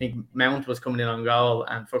I think Mount was coming in on goal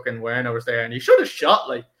and fucking Werner was there, and he should have shot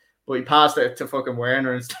but he passed it to fucking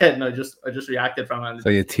Werner instead, and I just reacted from it. So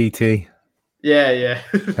you TT. Yeah.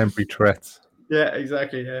 Temporary threats. Yeah,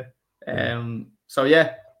 exactly. Yeah. So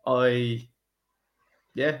there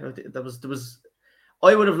was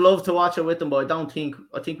I would have loved to watch it with them, but I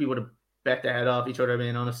think we would have bet the head off each other,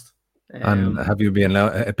 being honest. And have you been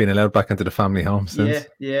allowed back into the family home since?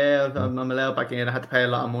 Yeah, I'm allowed back in. I had to pay a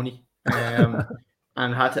lot of money, and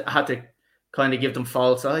had to kind of give them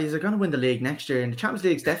false. Oh, you're going to win the league next year, and the Champions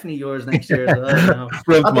League's definitely yours next year. So,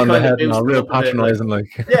 Rub them on the head, real patronising,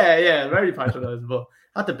 like. Yeah, very patronising, but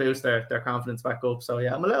had to boost their confidence back up. So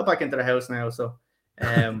yeah, I'm allowed back into the house now. So,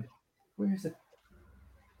 where is it?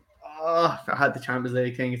 Oh, I had the Champions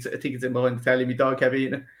League thing. I think it's in behind the telly. My dog kept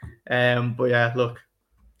eating it. But yeah, look,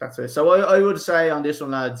 that's it. So I would say on this one,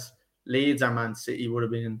 lads, Leeds or Man City would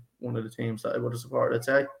have been one of the teams that I would have supported. I'd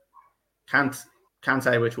say can't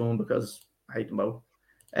say which one because I hate them both.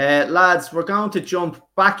 Lads, we're going to jump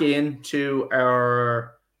back into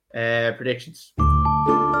our predictions.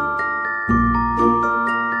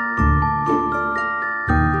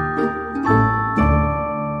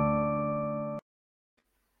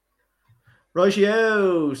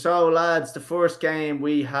 Rightio. So, lads, the first game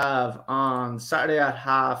we have on Saturday at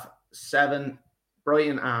 7:30,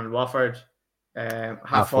 Brighton and Watford.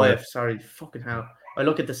 5:30. Sorry, fucking hell. I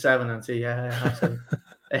look at the 7 and see,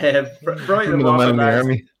 7:30. Brighton and Watford, lads.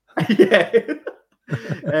 Yeah.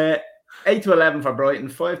 8-11 for Brighton,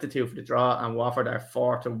 5-2 for the draw, and Watford are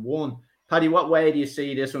 4-1. Paddy, what way do you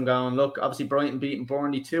see this one going? Look, obviously Brighton beating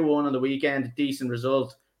Burnley 2-1 on the weekend, a decent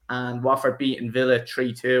result, and Watford beating Villa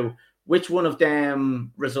 3-2. Which one of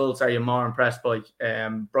them results are you more impressed by?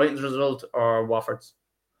 Brighton's result or Watford's?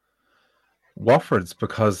 Watford's,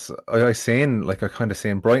 because I kind of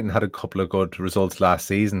seen Brighton had a couple of good results last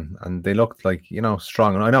season and they looked like,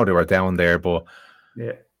 strong. And I know they were down there, but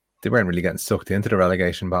they weren't really getting sucked into the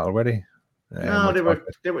relegation battle, were they? No, they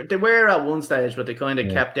were at one stage, but they kind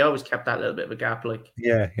of they always kept that little bit of a gap, like.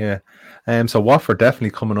 Yeah. So Watford definitely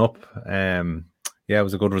coming up. It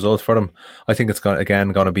was a good result for them. I think it's going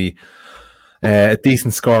to be a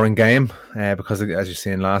decent scoring game because, as you're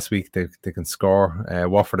saying last week, they can score.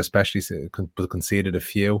 Watford especially conceded a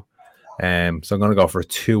few. So I'm going to go for a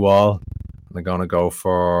 2-2. I'm going to go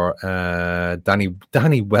for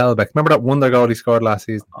Danny Welbeck. Remember that wonder goal he scored last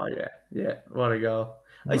season? Oh, yeah. What a goal.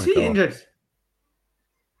 Is he injured?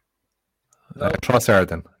 Trossard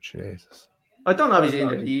then. Jesus. I don't know if he's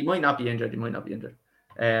injured. He might not be injured.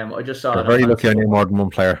 I just saw. You're very lucky I knew more than one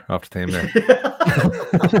player off the team there.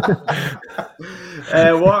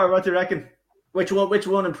 What do you reckon? Which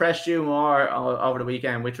one impressed you more over the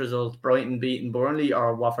weekend? Which result? Brighton beating Burnley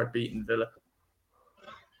or Watford beating Villa?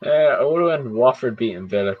 I would have went Watford beating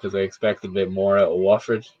Villa because I expected a bit more out of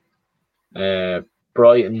Watford.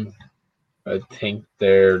 Brighton, I think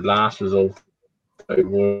their last result, I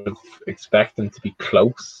would expect them to be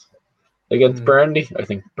close against Burnley. I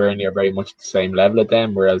think Burnley are very much the same level as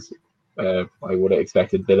them, whereas I would have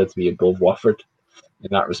expected Villa to be above Watford in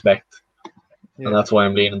that respect. And that's why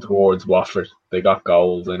I'm leaning towards Watford. They got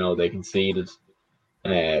goals. I know they conceded,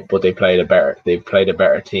 but they played a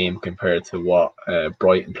better team compared to what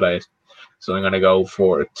Brighton played. So I'm going to go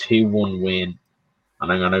for a 2-1 win,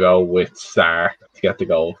 and I'm going to go with Sarr to get the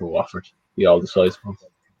goal for Watford, the all decisive one.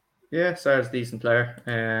 Yeah, Sarr's a decent player.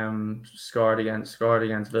 Scored against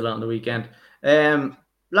Villa on the weekend.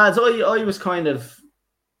 Lads, I was kind of,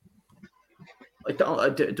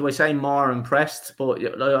 do I say more impressed? But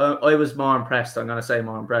I was more impressed. I'm going to say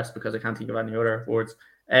more impressed because I can't think of any other words.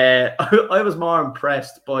 I was more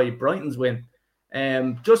impressed by Brighton's win,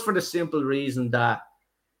 just for the simple reason that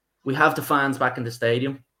we have the fans back in the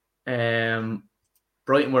stadium.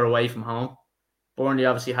 Brighton were away from home. Burnley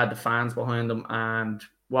obviously had the fans behind them, and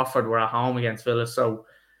Watford were at home against Villa. So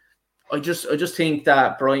I just think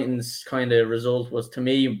that Brighton's kind of result was, to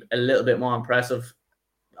me, a little bit more impressive.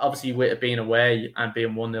 Obviously, with it being away and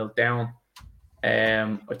being 1-0 down,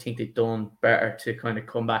 I think they've done better to kind of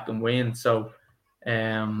come back and win. So,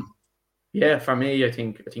 for me, I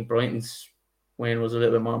think Brighton's win was a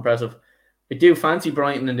little bit more impressive. I do fancy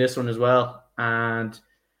Brighton in this one as well, and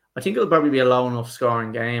I think it'll probably be a low enough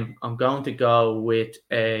scoring game. I'm going to go with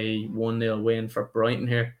a 1-0 win for Brighton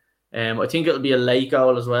here. I think it'll be a late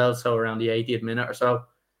goal as well, so around the 80th minute or so.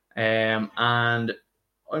 And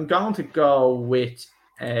I'm going to go with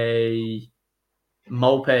a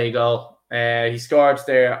Maupay goal. He scored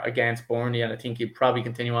there against Burnley, and I think he'll probably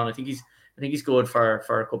continue on. I think he's good for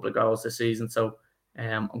a couple of goals this season. So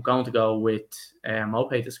I'm going to go with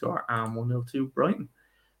Maupay to score and 1-0 to Brighton.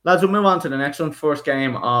 Lads, we'll move on to the next one. First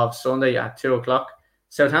game of Sunday at 2:00.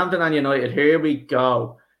 Southampton and United. Here we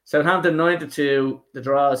go. Southampton 9-2. The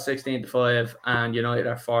draw is 16-5, and United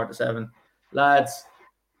are 4-7. Lads,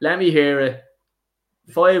 let me hear it.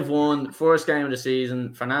 5-1, first game of the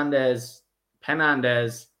season. Penandez,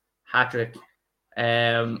 hat-trick.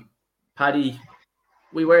 Paddy,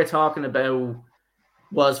 we were talking about,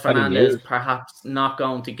 was Fernandes perhaps not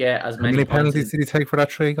going to get as many penalties did he take for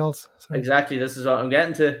that 3 goals? Sorry. Exactly. This is what I'm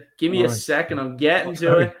getting to. Give me a second. I'm getting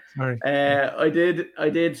to it. Sorry. I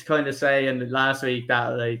did kind of say in the last week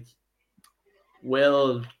that, like,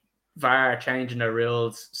 will VAR changing the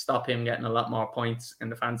rules stop him getting a lot more points in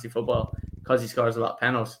the fantasy football because he scores a lot of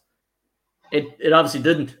penalties? It obviously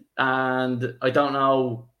didn't, and I don't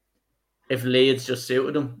know if Leeds just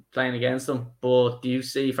suited him playing against them. But do you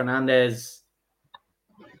see Fernandes?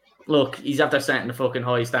 Look, he's after setting the fucking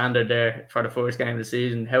high standard there for the first game of the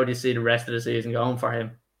season. How do you see the rest of the season going for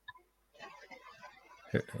him?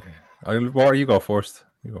 You go first.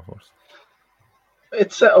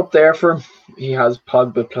 It's set up there for him. He has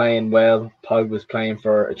Pogba playing well. Pogba's playing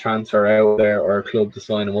for a transfer out there or a club to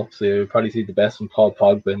sign him up. So you'll probably see the best from Paul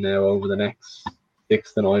Pogba now over the next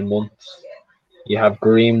 6 to 9 months. You have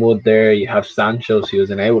Greenwood there. You have Sancho, who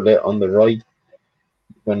is an outlet on the right.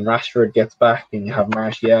 When Rashford gets back and you have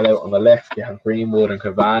Martial out on the left, you have Greenwood and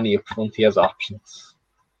Cavani up front. He has options.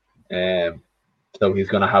 So he's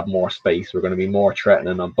going to have more space. We're going to be more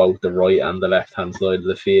threatening on both the right and the left-hand side of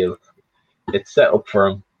the field. It's set up for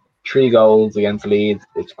him. 3 goals against Leeds.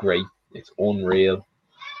 It's great. It's unreal.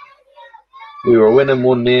 We were winning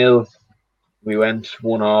 1-0. We went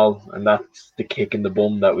 1-1, and that's the kick in the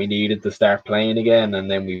bum that we needed to start playing again,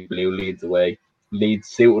 and then we blew Leeds away. Leeds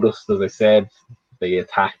suited us, as I said. They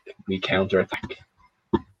attack, we counter-attack.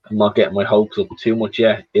 I'm not getting my hopes up too much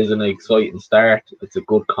yet. It's an exciting start. It's a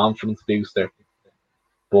good confidence booster.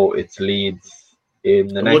 But it's Leeds in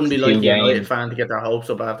the next 2 games. It wouldn't be like a United fan to get their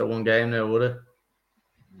hopes up after 1 game now, would it?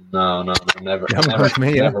 No, never.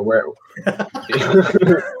 Never were.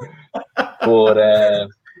 But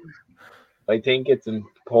I think it's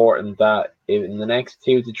important that in the next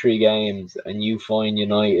 2 to 3 games and you find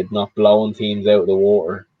United not blowing teams out of the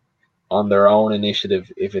water on their own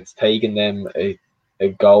initiative, if it's taking them a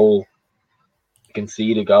goal,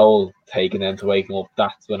 concede a goal, taking them to wake them up,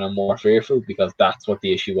 that's when I'm more fearful, because that's what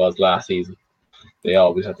the issue was last season. They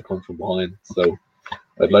always had to come from behind. So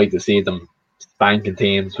I'd like to see them spanking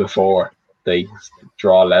teams before they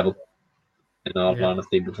draw level, in all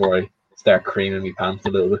honesty, before I start creaming my pants a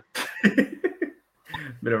little bit.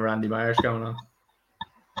 Bit of Randy Myers going on.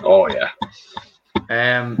 Oh, yeah.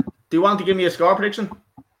 Do you want to give me a score prediction?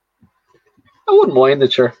 I wouldn't mind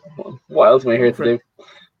it, sure. What else am I here to do?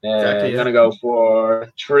 Exactly, I'm going to go for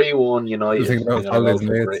 3-1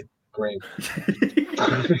 United. Great.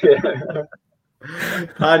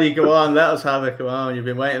 Paddy, go on. Let us have it. Go on. You've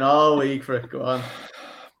been waiting all week for it. Go on.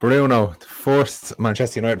 Bruno, the first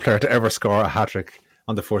Manchester United player to ever score a hat-trick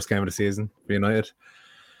on the first game of the season for United.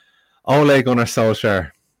 Ole Gunnar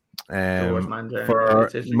Solskjaer. For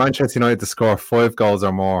Manchester United to score 5 goals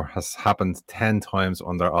or more has happened 10 times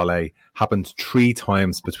under Ole. Happened 3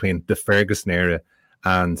 times between the Ferguson era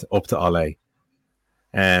and up to Ole.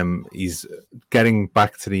 He's getting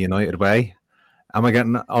back to the United way. Am I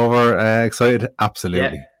getting excited?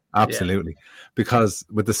 Absolutely. Absolutely. Because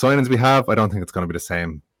with the signings we have, I don't think it's going to be the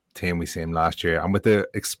same team we seen last year. And with the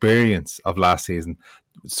experience of last season,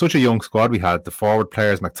 such a young squad we had. The forward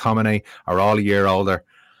players, McTominay, are all a year older.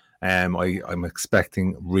 I'm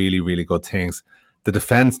expecting really, really good things. The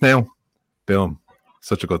defense now, boom,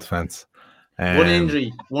 such a good defense. One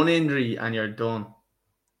injury, and you're done.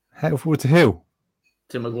 To who?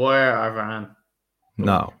 To Maguire or Varane?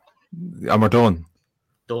 No, and we're done.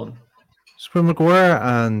 Done. So Maguire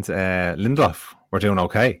and Lindelof, we're doing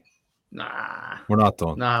okay. Nah, we're not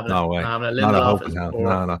done. No way. Not a hope in hell.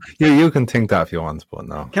 No. You can think that if you want, but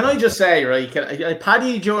no. Can I just say, right?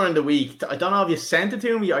 Paddy, during the week, I don't know if you sent it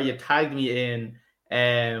to me or you tagged me in.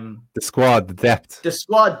 The squad, the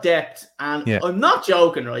depth, and I'm not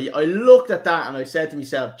joking, right? I looked at that and I said to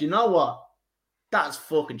myself, "Do you know what? That's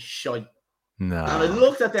fucking shite." No. And I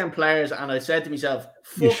looked at them players and I said to myself,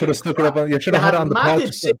 "You should have stuck it up. You should have had it on the pod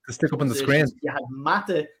to stick up on the screen." You had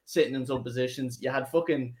Mata sitting in some positions. You had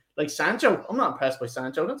fucking like Sancho. I'm not impressed by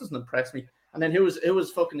Sancho. That doesn't impress me. And then who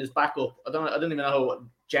was fucking his backup? I don't even know who.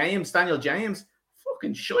 Daniel James.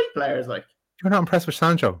 Fucking shite players. Like, you're not impressed with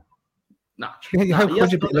Sancho? No. How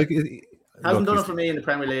could you be? Like, hasn't done it for me in the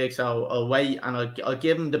Premier League, so I'll wait and I'll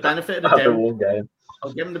give him the benefit of the doubt.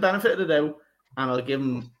 I'll give him the benefit of the doubt, and I'll give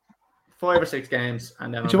him 5 or 6 games,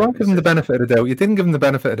 and then. But you won't give him the benefit of the doubt. You didn't give him the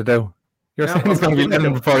benefit of the doubt. You're saying he's going to be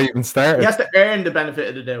winning before he even started. He has to earn the benefit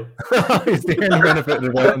of the doubt. He's to earn the benefit of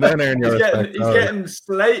the doubt, and then earn your respect. He's getting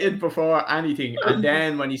slated before anything, and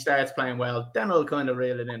then when he starts playing well, then I'll kind of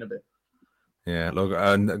reel it in a bit. Yeah, look,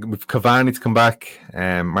 with Cavani to come back,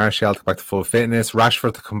 Martial to come back to full fitness,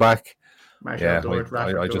 Rashford to come back. Martial Yeah, Dort,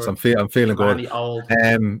 I'm feeling good. Old.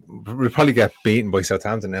 We'll probably get beaten by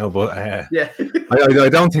Southampton now, but yeah, I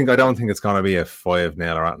don't think it's going to be a 5-0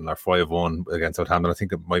 or 5-1 against Southampton. I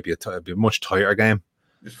think it might be a much tighter game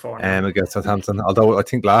against Southampton. Although I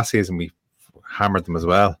think last season we hammered them as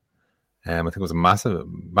well. I think it was a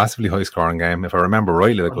massively high scoring game. If I remember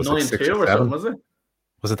rightly, like it was like 6 or 7. Was it?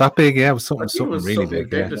 Was it that big? Yeah, it was something really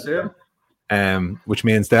big. Yeah. Which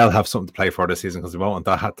means they'll have something to play for this season because they won't want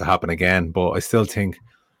that to happen again. But I still think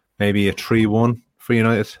maybe a 3-1 for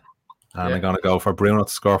United, and I'm going to go for Bruno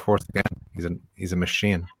to score for us again. He's a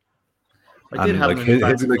machine. I did have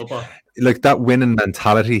like that winning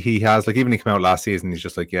mentality he has. Like even he came out last season, he's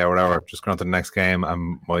just like, yeah, whatever, just go on to the next game.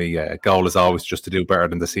 And my goal is always just to do better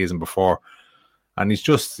than the season before. And he's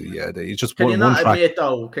just Can you not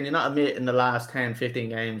admit in the last 10, 15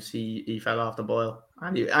 games he fell off the boil?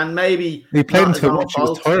 And maybe he played him too much. He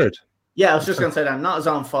was tired. Yeah, I was just going to say that. Not his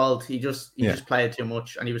own fault. He just played too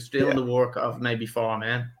much, and he was doing the work of maybe 4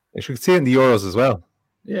 men. You should see it in the Euros as well.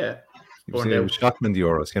 Yeah. It was shocking in the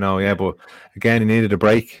Euros, but again, he needed a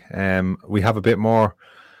break. We have a bit more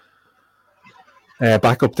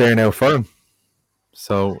back up there now for him.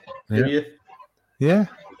 So, Do you? Yeah.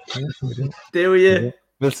 Do you? Yeah.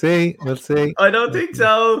 We'll see. I don't think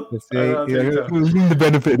so. We'll see. We'll give him the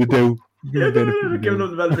benefit of the doubt. Give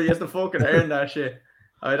him the benefit. He has to fucking earn that shit.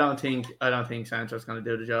 I don't think Sancho's going to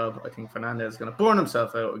do the job. I think Fernandes is going to burn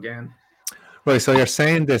himself out again. Right, so you're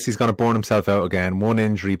saying he's going to burn himself out again, one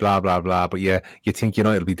injury, blah, blah, blah, but yeah, you think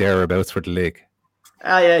United will be thereabouts for the league?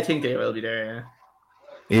 Yeah, I think they will be there, yeah.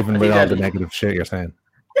 Even with all the negative shit you're saying?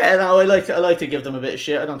 Yeah, no, I like to give them a bit of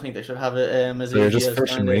shit. I don't think they should have it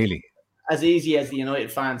as easy as the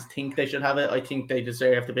United fans think they should have it. I think they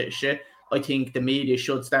deserve a bit of shit. I think the media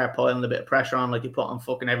should start piling a bit of pressure on like they put on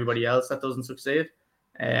fucking everybody else that doesn't succeed.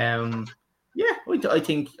 I don't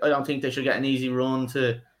think they should get an easy run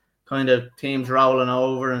to kind of teams rolling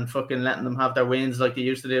over and fucking letting them have their wins like they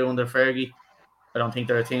used to do under Fergie. I don't think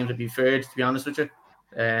they're a team to be feared, to be honest with you.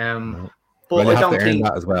 But I don't think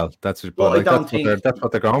that as well. That's what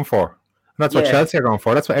they're going for. And that's what Chelsea are going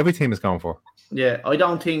for. That's what every team is going for. Yeah, I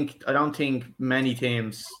don't think many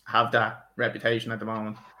teams have that reputation at the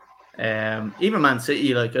moment. Even Man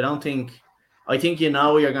City, I think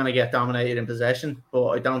you're going to get dominated in possession,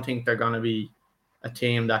 but I don't think they're going to be a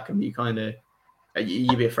team that can be kind of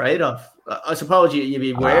you'd be afraid of. I suppose you'd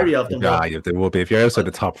be wary of them. Yeah, they will be. If you're outside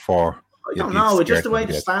the top 4. I don't know. It's just the way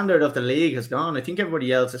the standard of the league has gone. I think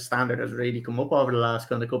everybody else's standard has really come up over the last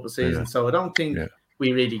kind of couple of seasons. Yeah. So I don't think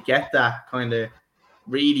we really get that kind of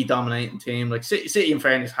really dominating team. Like City in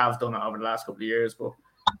fairness have done it over the last couple of years, but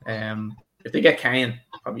if they get Kane,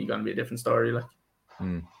 probably going to be a different story.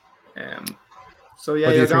 So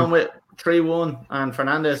yeah, you're going with 3-1 and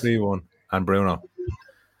Fernandes. 3-1 and Bruno.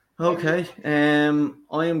 Okay.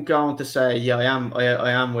 I am going to say I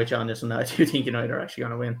am with you on this one. I do think United are actually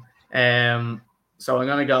going to win. So I'm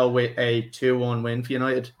going to go with a 2-1 win for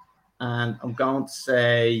United, and I'm going to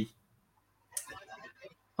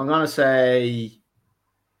say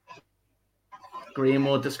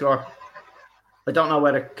Greenwood to score. I don't know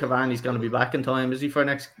whether Cavani's going to be back in time. Is he for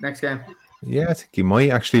next game? Yeah, I think he might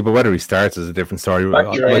actually, but whether he starts is a different story.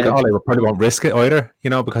 Ollie probably won't risk it either,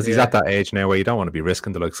 because he's at that age now where you don't want to be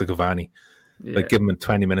risking the likes of Cavani. Yeah. Like give him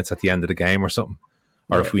 20 minutes at the end of the game or something,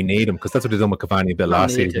 or if we need him, because that's what they done with Cavani a bit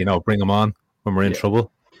last season. Bring him on when we're in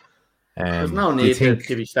trouble. There's no need to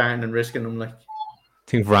be starting and risking him.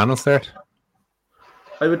 Think Varane will start?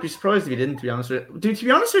 I would be surprised if he didn't. To be honest with you, dude. To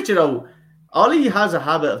be honest with you, though, Ollie has a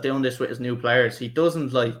habit of doing this with his new players. He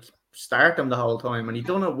doesn't start them the whole time, and he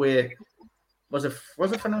done it with. Was it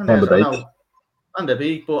Fernandes or no? Van de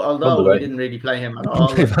Beek, but although we didn't really play him at all.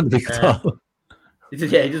 He didn't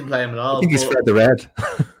play him at all. I think he's spread the red.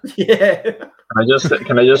 Yeah.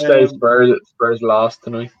 Can I just say Spurs lost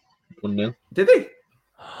tonight? 1-0. Did they?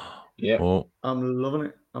 Yeah. Oh. I'm loving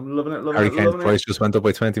it. Harry Kane's price just went up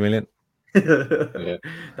by 20 million. Yeah.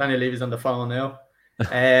 Daniel Levy's on the phone now.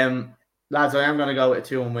 Lads, I am going to go with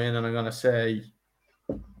a 2-1 win, and I'm going to say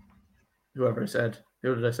whoever I said.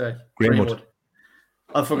 Who did I say? Greenwood.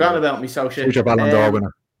 I've forgotten about me, so shit. Future Ballon d'Or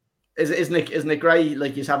winner. Isn't it great?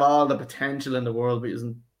 You have all the potential in the world, but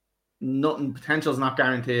potential's not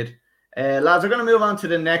guaranteed. Lads, we're going to move on to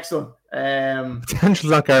the next one.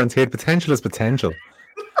 Potential's not guaranteed. Potential is potential.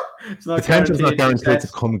 Potential's not guaranteed to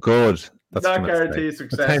come good. That's not guaranteed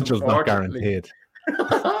success. Potential's not guaranteed.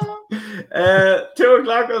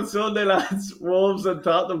 2:00 on Sunday, lads. Wolves and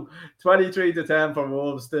Tottenham. 23-10 for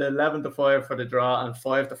Wolves, to 11-5 for the draw, and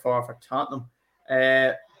 5-4 for Tottenham.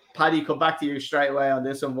 Paddy, come back to you straight away on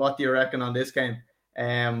this one. What do you reckon on this game?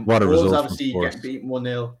 What a Wolves result obviously from getting Spurs. beaten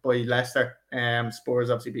 1-0 by Leicester. Spurs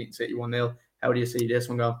obviously beating City 1-0. How do you see this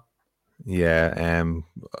one go? Yeah,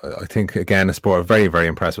 I think again, a sport very, very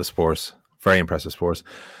impressed with Spurs. Very impressed with Spurs.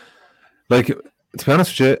 Like, to be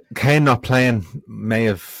honest with you, Kane not playing may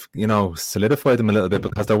have, solidified them a little bit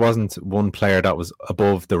because there wasn't one player that was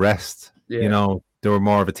above the rest. Yeah. They were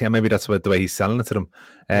more of a team. Maybe that's the way he's selling it to them.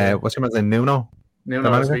 What's your man's name? Nuno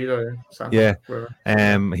Espirito, yeah.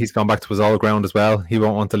 He's gone back to his all ground as well. He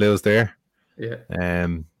won't want to lose there.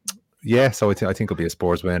 Yeah. So I think it'll be a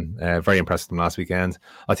Spurs win. Very impressed with them last weekend.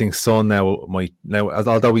 I think Son now,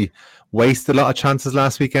 although we wasted a lot of chances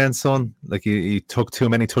last weekend, Son, like he took too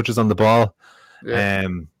many touches on the ball. Yeah.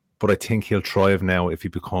 But I think he'll thrive now if he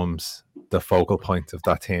becomes the focal point of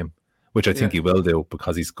that team, which I think he will do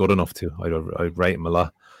because he's good enough to. I'd rate him a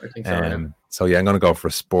lot. I think so. So I'm going to go for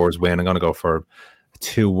a Spurs win. I'm going to go for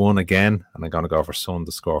 2-1 again, and I'm going to go for Son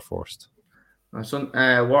to score first. Son,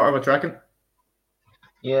 what are we tracking?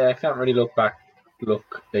 Yeah, I can't really look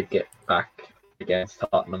they get back against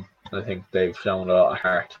Tottenham. I think they've shown a lot of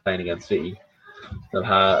heart playing against City.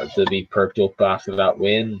 They'll be perked up after that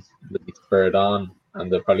win. They'll be spurred on,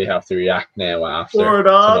 and they'll probably have to react now after. Spurred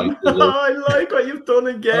on. I like what you've done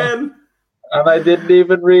again. And I didn't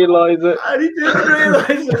even realise it. And he didn't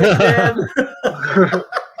realise it again.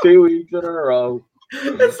 2 weeks in a row.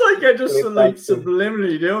 It's like I just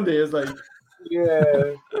subliminally doing this, like.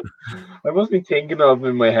 Yeah, I must be thinking of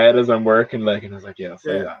in my head as I'm working, and I was like, yeah,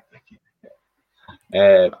 say that.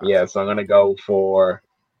 So I'm gonna go for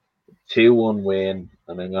 2-1 win,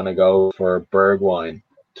 and I'm gonna go for Bergwijn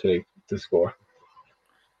to score.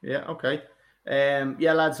 Yeah, okay.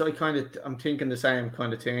 Lads, I'm thinking the same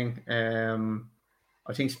kind of thing.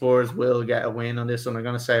 I think Spurs will get a win on this one. I'm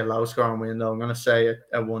gonna say a low scoring win though. I'm gonna say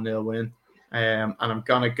a 1-0 win. And I'm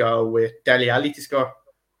gonna go with Dele Alli to score.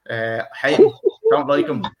 Hate him, don't like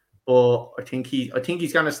him, but I think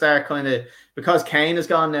he's gonna start kind of because Kane is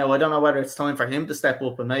gone now. I don't know whether it's time for him to step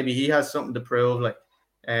up, and maybe he has something to prove.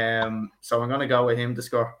 So I'm gonna go with him to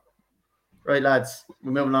score. Right, lads,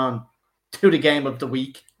 we're moving on to the game of the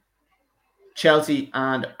week: Chelsea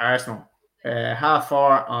and Arsenal.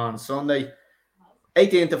 4:30 on Sunday.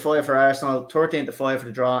 18-5 for Arsenal, 13-5 for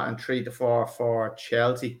the draw, and 3-4 for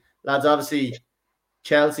Chelsea. Lads, obviously,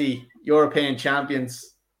 Chelsea, European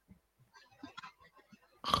champions.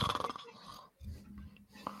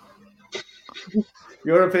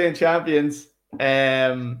 European champions,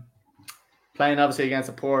 playing obviously against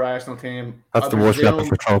a poor Arsenal team. That's the worst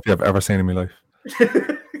replica trophy I've ever seen in my life.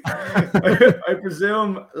 I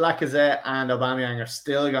presume Lacazette and Aubameyang are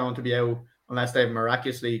still going to be out unless they've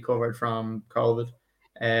miraculously recovered from COVID.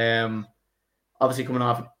 Obviously coming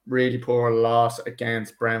off a really poor loss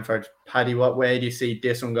against Brentford. Paddy, what way do you see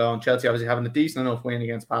this one going? Chelsea obviously having a decent enough win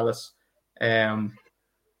against Palace.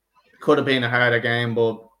 Could have been a harder game,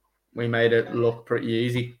 but we made it look pretty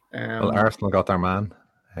easy. Well, Arsenal got their man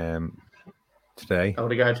today.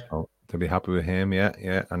 Odegaard. Oh, they'll be happy with him, yeah.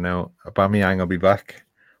 And now Aubameyang will be back.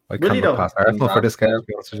 I Will can't look past Arsenal for this game, to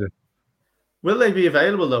be honest with you. Will they be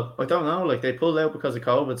available though? I don't know. Like they pulled out because of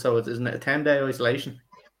COVID, so isn't it a 10-day isolation?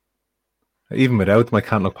 Even without them, I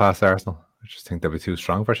can't look past Arsenal. I just think they'll be too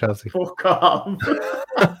strong for Chelsea. Fuck off.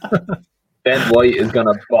 Ben White is going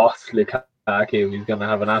to boss Lukaku. He's going to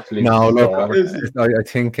have an absolute... No, look, I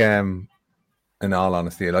think, in all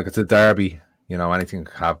honesty, like it's a derby. Anything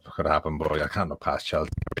could happen, but I can't look past Chelsea.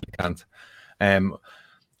 I really can't.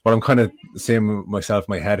 What I'm kind of seeing myself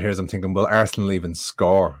in my head here is I'm thinking, will Arsenal even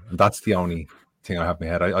score? And that's the only thing I have in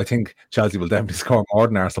my head. I think Chelsea will definitely score more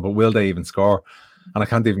than Arsenal, but will they even score? And I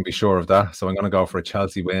can't even be sure of that. So I'm going to go for a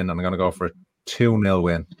Chelsea win, and I'm going to go for a 2-0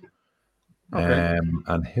 win. Okay.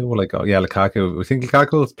 And who will I go? Yeah, Lukaku. We think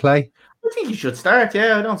Lukaku will play? I think he should start,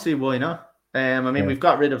 yeah. I don't see why not. We've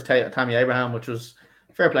got rid of Tammy Abraham, which was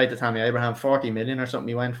fair play to Tammy Abraham. 40 million or something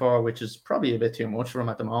he went for, which is probably a bit too much for him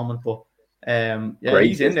at the moment. But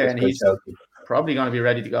he's in there and he's probably going to be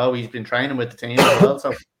ready to go. He's been training with the team as well.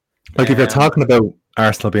 So, if you're talking about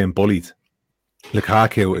Arsenal being bullied,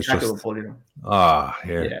 Lukaku is just...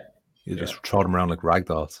 You just throw them around like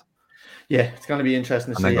ragdolls. Yeah, it's going to be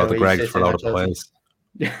interesting to see. And then go to Greg's for a lot of players.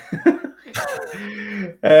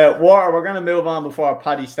 We're going to move on before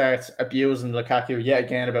Paddy starts abusing Lukaku yet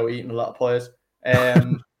again about eating a lot of players.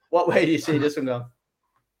 What way do you see this one going?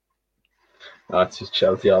 It's just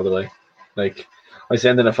Chelsea all the way. Like, I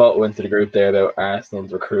sent in a photo into the group there about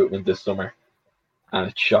Arsenal's recruitment this summer, and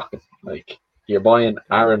it's shocking. Like, you're buying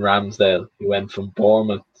Aaron Ramsdale, who went from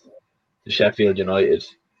Bournemouth to Sheffield United.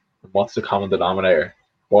 And what's the common denominator?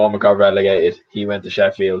 Bournemouth got relegated. He went to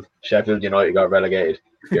Sheffield. Sheffield United got relegated.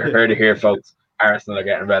 You heard it here, folks. Arsenal are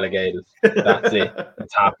getting relegated. That's it.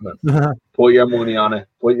 It's happening. Put your money on it.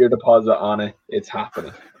 Put your deposit on it. It's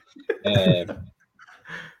happening.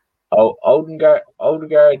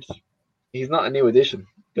 Odegaard, he's not a new addition.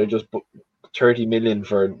 They're just 30 million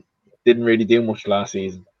for. Didn't really do much last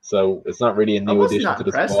season, so it's not really a new addition to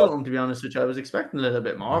the squad. I wasn't that impressed with him, to be honest with you. I was expecting a little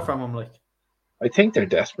bit more from him. I think they're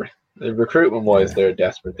desperate. The recruitment-wise, they're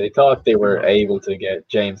desperate. They thought they were able to get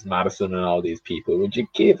James Maddison and all these people. Would you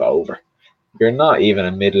give over? You're not even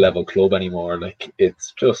a mid-level club anymore.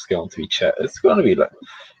 It's just going to be. It's going to be like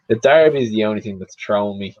the derby is the only thing that's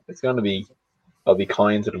thrown me. It's going to be. I'll be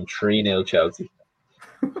kind to them. 3-0 Chelsea.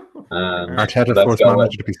 Arteta forced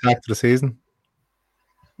manager to be sacked for the season.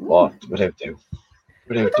 What? Without do.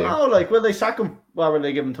 I don't know, will they sack him? Or will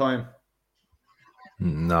they give him time?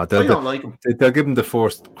 No, I don't like him. They'll give him the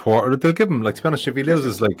first quarter. They'll give him, to be honest, if he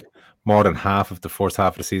loses more than half of the first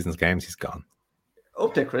half of the season's games, he's gone.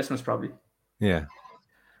 Up to Christmas, probably. Yeah.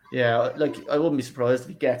 Yeah, I wouldn't be surprised if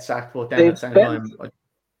he gets sacked, but then at the same time,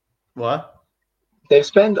 what? They've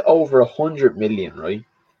spent over 100 million, right?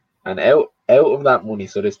 And out of that money,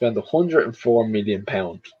 so they spent 104 million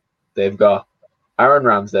pounds. They've got Aaron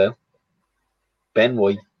Ramsdale, Ben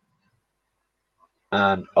White,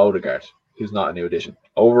 and Odegaard, who's not a new addition.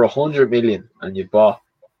 Over 100 million, and you bought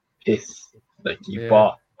piss.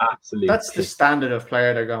 Bought absolutely. That's piss. The standard of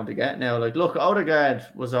player they're going to get now. Look, Odegaard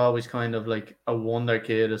was always kind of a wonder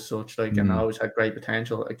kid as such, and always had great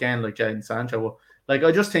potential. Again, like Jadon Sancho. I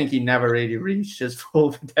just think he never really reached his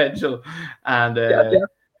full potential, and and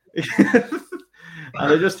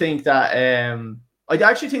I just think that I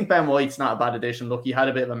actually think Ben White's not a bad addition. Look, he had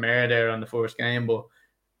a bit of a mare there on the first game, but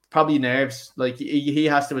probably nerves. He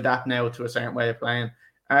has to adapt now to a certain way of playing.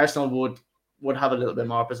 Arsenal would have a little bit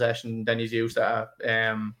more possession than he's used to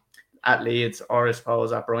at Leeds or I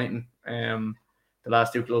suppose at Brighton. The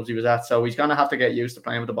last two clubs he was at, so he's gonna have to get used to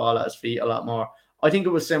playing with the ball at his feet a lot more. I think it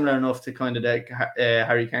was similar enough to kind of the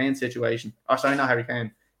Harry Kane situation. Or sorry, not Harry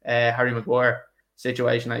Kane, Harry Maguire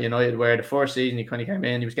situation at United, where the first season he kind of came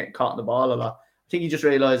in, he was getting caught in the ball a lot. I think he just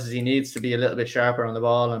realises he needs to be a little bit sharper on the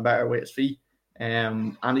ball and better with his feet.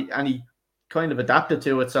 And he kind of adapted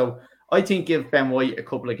to it. So I think give Ben White a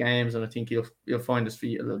couple of games, and I think he'll find his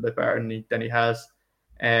feet a little bit better than he has.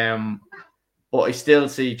 But I still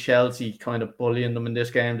see Chelsea kind of bullying them in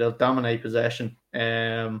this game. They'll dominate possession.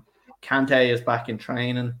 Kante is back in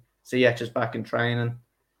training. Ziyech is back in training.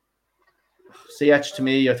 Ziyech, to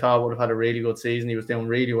me, I thought would have had a really good season. He was doing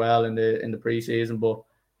really well in the pre-season, but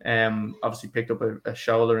obviously picked up a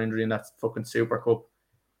shoulder injury in that fucking Super Cup.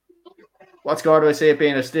 What score do I see it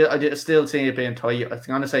being? I still see it being tight. I'm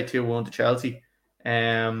going to say 2-1 to Chelsea.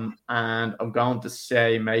 And I'm going to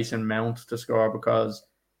say Mason Mount to score because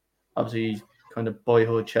obviously he's kind of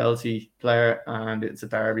boyhood Chelsea player and it's a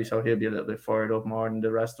derby, so he'll be a little bit fired up more than the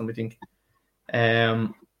rest of them, I think.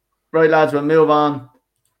 Right, lads, we'll move on.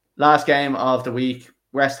 Last game of the week,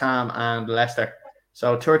 West Ham and Leicester.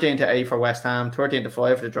 So 13-8 for West Ham, 13-5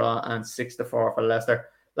 for the draw, and 6-4 for Leicester.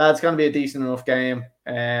 Lads, it's going to be a decent enough game.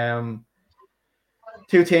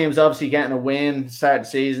 Two teams obviously getting a win start the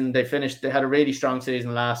season. They had a really strong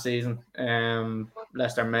season last season.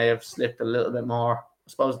 Leicester may have slipped a little bit more, I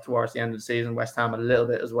suppose, towards the end of the season. West Ham a little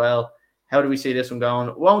bit as well. How do we see this one going?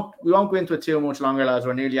 We won't go into it too much longer, lads.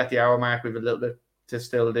 We're nearly at the hour mark. We have a little bit to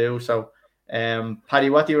still do. So, Paddy,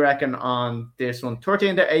 what do you reckon on this one?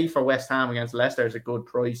 13-8 for West Ham against Leicester is a good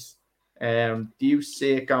price. Do you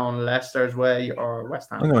see it going Leicester's way or West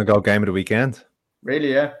Ham? I'm going to go game of the weekend.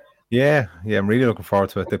 Really, yeah? Yeah, I'm really looking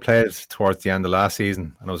forward to it. They played towards the end of last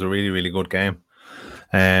season, and it was a really, really good game.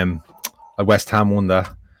 West Ham won that.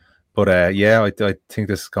 But I think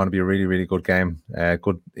this is going to be a really, really good game.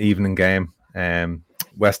 Good evening game.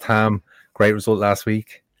 West Ham, great result last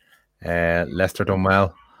week. Leicester done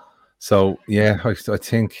well. So yeah, I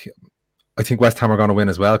think West Ham are going to win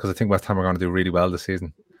as well because I think West Ham are going to do really well this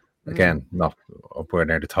season. Again, not up where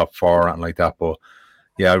near the top four or anything like that, but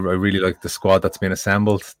yeah, I really like the squad that's been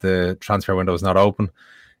assembled. The transfer window is not open.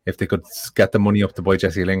 If they could get the money up to buy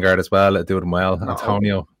Jesse Lingard as well, it'd do them well.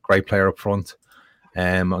 Antonio, great player up front.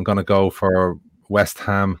 I'm going to go for West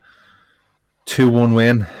Ham 2-1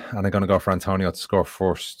 win, and I'm going to go for Antonio to score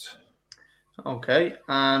first. Okay,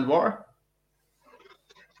 and War?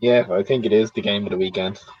 Yeah, I think it is the game of the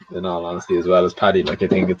weekend, in all honesty, as well as Paddy. I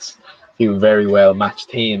think it's two very well matched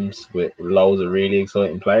teams with loads of really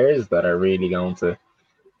exciting players that are really going to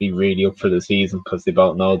be really up for the season because they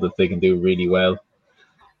both know that they can do really well.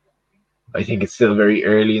 I think it's still very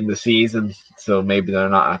early in the season, so maybe they're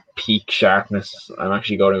not at peak sharpness. I'm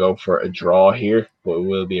actually going to go for a draw here, but it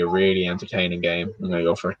will be a really entertaining game. I'm going to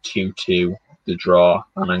go for a 2-2 the draw,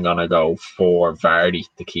 and I'm gonna go for Vardy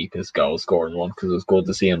to keep his goal scoring run because it was good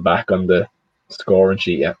to see him back on the scoring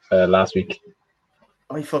sheet last week.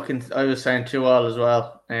 I was saying 2-2 as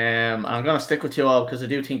well. I'm gonna stick with 2-2 because I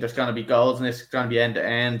do think there's gonna be goals and it's gonna be end to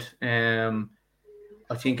end.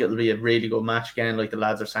 I think it'll be a really good match again, like the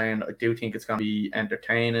lads are saying. I do think it's gonna be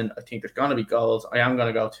entertaining. I think there's gonna be goals. I am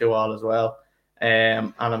gonna go 2-2 as well.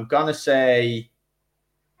 And I'm gonna say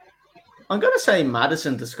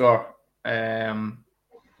Maddison to score. I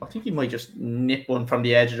think he might just nip one from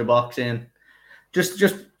the edge of the box in.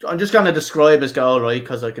 I'm just going to describe his goal, right?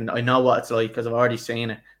 Because I know what it's like because I've already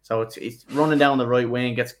seen it. So it's running down the right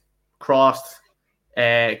wing, gets crossed,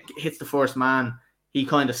 hits the first man. He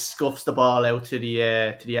kind of scuffs the ball out to the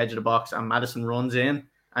edge of the box, and Maddison runs in,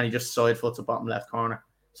 and he just side foots the bottom left corner.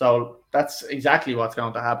 So that's exactly what's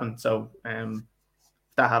going to happen. So if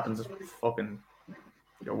that happens,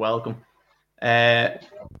 you're welcome.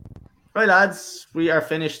 Right, lads, we are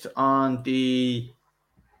finished on the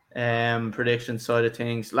prediction side of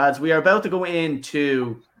things. Lads, we are about to go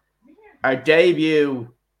into our debut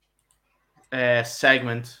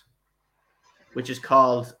segment, which is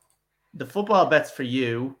called The Football Bets for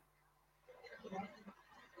You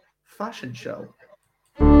Fashion Show.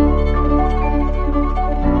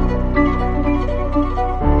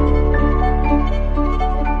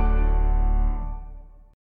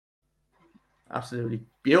 Absolutely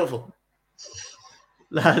beautiful.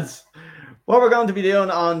 Lads, what we're going to be doing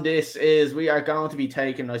on this is we are going to be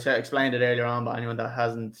taking, I explained it earlier on, but anyone that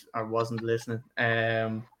hasn't or wasn't listening,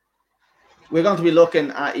 we're going to be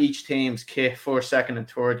looking at each team's kit, first, second, and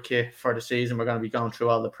third kit for the season. We're going to be going through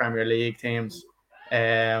all the Premier League teams,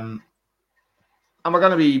 and we're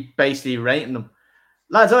going to be basically rating them.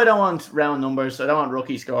 Lads, I don't want round numbers. I don't want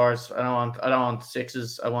rookie scores. I don't want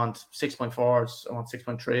sixes. I want 6.4s. I want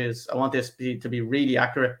 6.3s. I want this to be really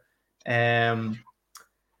accurate.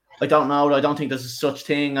 I don't know. I don't think there's such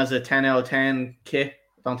thing as a 10 out of 10 kit.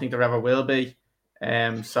 I don't think there ever will be.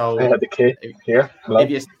 So I had the kit here.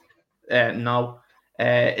 If you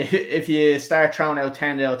if you start throwing out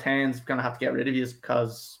 10 out of 10s, we're gonna have to get rid of you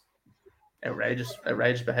because outrageous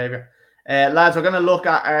behaviour. Lads, we're gonna look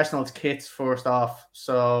at Arsenal's kits first off.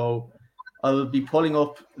 So I'll be pulling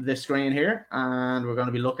up the screen here, and we're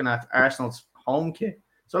gonna be looking at Arsenal's home kit.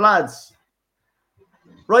 So lads,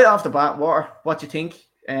 right off the bat, what do you think?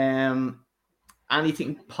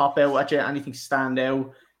 Anything pop out at you? Anything stand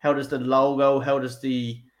out? How does the logo? How does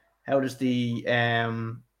the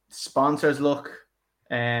sponsors look?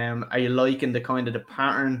 Are you liking the kind of the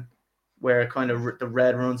pattern where kind of the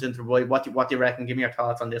red runs into white? What do you reckon? Give me your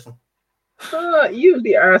thoughts on this one.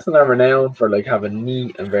 Usually Arsenal are renowned for like having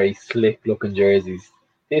neat and very slick looking jerseys.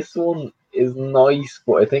 This one is nice,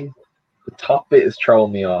 but I think the top bit is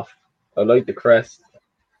throwing me off. I like the crest.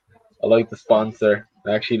 I like the sponsor.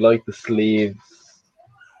 I actually like the sleeves,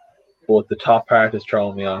 but the top part is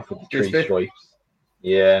throwing me off with the three stripes.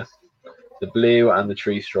 Yeah, the blue and the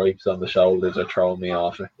three stripes on the shoulders are throwing me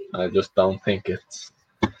off. I just don't think it's.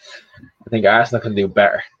 I think Arsenal can do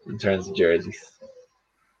better in terms of jerseys.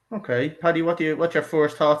 Okay, Paddy, what's your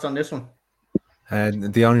first thoughts on this one?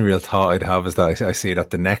 And the only real thought I'd have is that I see that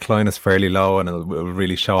the neckline is fairly low and it'll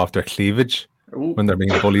really show off their cleavage. Ooh. When they're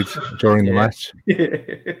being bullied during the match.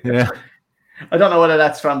 Yeah. I don't know whether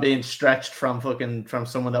that's from being stretched from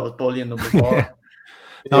someone that was bullying them before. Yeah.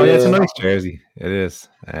 No, yeah, it's a nice jersey. It is.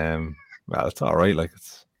 Well, it's all right. Like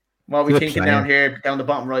it's. What we're thinking down here, down the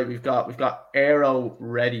bottom right, we've got Aero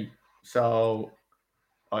ready. So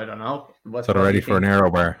I don't know. So they're ready for an Aero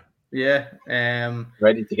bar. Yeah.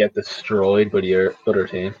 Ready to get destroyed by the other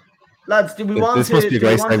team. Lads, do we want this must be a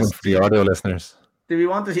great segment for the audio listeners. Do we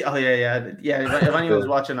want to see? Oh, yeah. If anyone's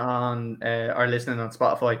watching on or listening on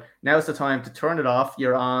Spotify, now's the time to turn it off.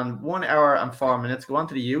 You're on 1 hour and 4 minutes. Go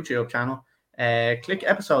onto the YouTube channel, click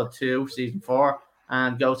episode 2, season 4,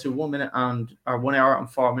 and go to 1 minute or 1 hour and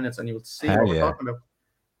 4 minutes, and you will see what we're talking about.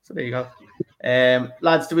 So there you go.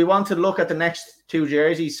 Lads, do we want to look at the next two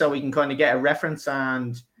jerseys so we can kind of get a reference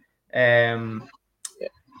and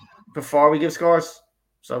before we give scores?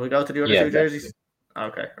 So we go to the other two jerseys.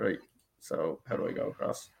 Okay, right. So how do I go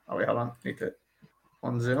across? Oh wait, hold on. Need to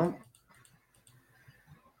unzoom.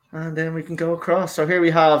 And then we can go across. So here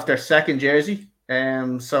we have their second jersey.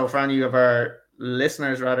 So for any of our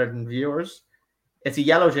listeners rather than viewers, it's a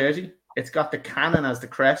yellow jersey. It's got the cannon as the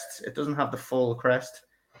crest. It doesn't have the full crest,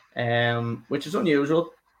 which is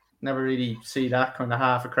unusual. Never really see that kind of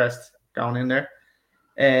half a crest going in there.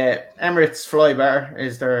 Emirates Fly Better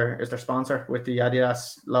is their sponsor with the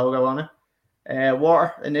Adidas logo on it. What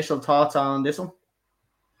are initial thoughts on this one?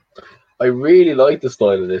 I really like the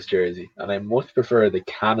style of this jersey, and I much prefer the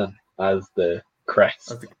cannon as the crest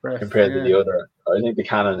That's the crest, compared to the other. I think the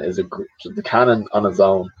cannon the cannon on its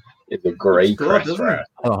own is a great good, crest doesn't for it? it.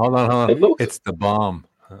 Oh, hold on. It looks It's the bomb.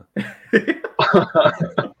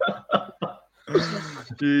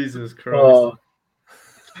 Jesus Christ.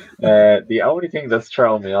 The only thing that's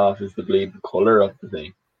throwing me off is the bleeding colour of the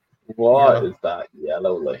thing. What is that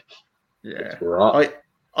yellow like? Yeah. It's wrong.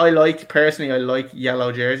 I like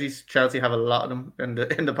yellow jerseys. Chelsea have a lot of them in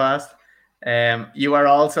the past. You are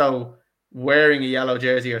also wearing a yellow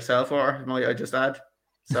jersey yourself, or might I just add?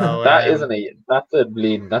 So that's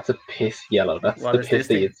a piss yellow. That's the piss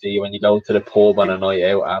that you'd see when you go to the pub on a night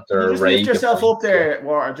out after a raid. Lift yourself up there,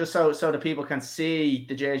 Water, just so the people can see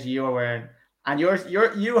the jersey you're wearing. And you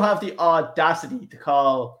have the audacity to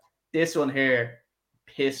call this one here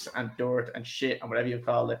piss and dirt and shit and whatever you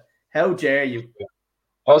call it. How dare you?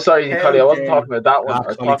 Oh, sorry, Collie, I wasn't talking about that one. I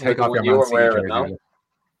was talking about the one you were wearing now.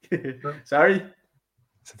 Sorry?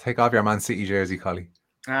 So take off your Man City jersey, Collie.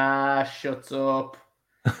 Shuts up.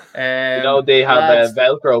 They have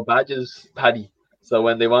Velcro badges, Paddy. So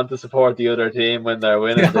when they want to support the other team when they're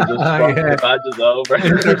winning, they just swap the badges over.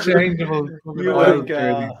 Interchangeable.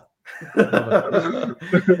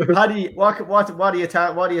 Paddy, what are you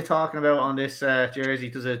talking about on this jersey?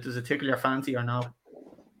 Does it tickle your fancy or no?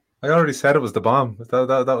 I already said it was the bomb. That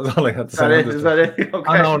was all I had to say. Is that it?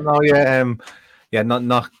 Okay. Yeah,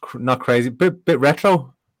 not crazy. Bit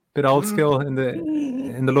retro, bit old school in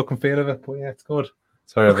the look and feel of it. But yeah, it's good.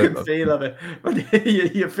 Sorry, feel of it.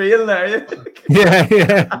 You feel there? Yeah.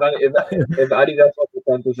 If Adidas want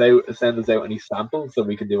to send us out any samples so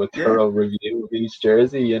we can do a thorough review of each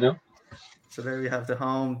jersey, you know. So there we have the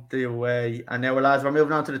home, the away, and now we're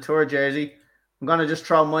moving on to the tour jersey. I'm gonna just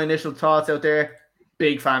throw my initial thoughts out there.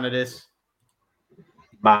 Big fan of this.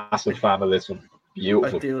 Massive fan of this one.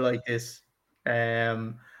 Beautiful. I do like this. I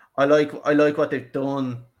like what they've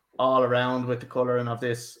done all around with the colouring of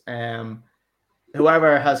this.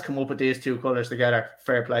 Whoever has come up with these two colours together,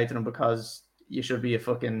 fair play to them, because you should be a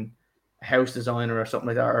fucking house designer or something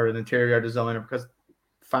like that, or an interior designer, because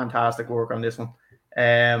fantastic work on this one.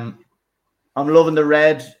 I'm loving the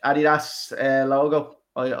red Adidas logo.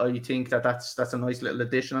 I think that's a nice little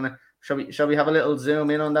addition on it. Shall we have a little zoom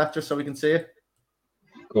in on that just so we can see it?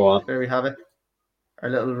 Go on. There we have it. Our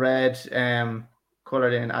little red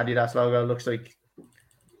coloured in Adidas logo. Looks like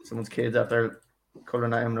someone's kids out there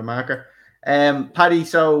colouring that in the marker. Paddy,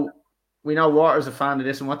 so we know Water's a fan of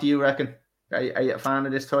this, and what do you reckon? Are you a fan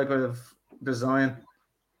of this type of design?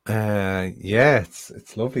 Yeah,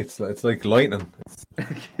 it's lovely. It's like lightning.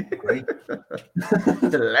 It's great.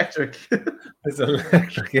 It's electric. It's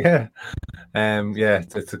electric, yeah. Yeah,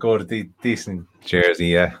 it's a good, decent jersey,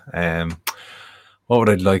 yeah. What would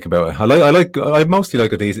I like about it? I mostly like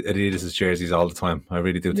Adidas' jerseys all the time. I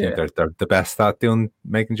really do think they're the best at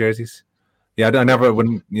making jerseys. Yeah, I never,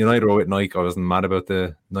 when United were with Nike, I wasn't mad about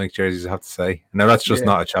the Nike jerseys, I have to say. Now, that's just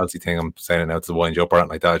not a Chelsea thing. I'm saying it now to wind you up or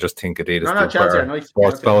anything like that. I just think Adidas no, Chelsea are Nike.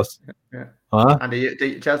 Sports clothes. Yeah. Huh? And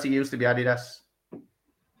the Chelsea used to be Adidas.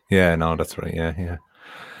 Yeah, no, that's right. Yeah.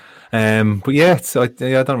 But yeah, I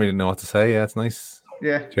don't really know what to say. Yeah, it's nice.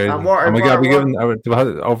 Yeah. Jersey. Of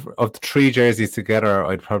the three jerseys together,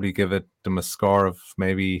 I'd probably give them a score of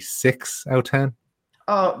maybe 6 out of 10.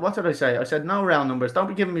 Oh, what did I say? I said no round numbers. Don't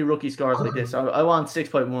be giving me rookie scores like this. I want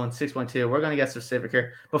 6.1, 6.2. We're going to get specific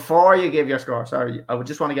here. Before you give your score, sorry, I would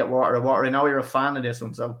just want to get Water. I know you're a fan of this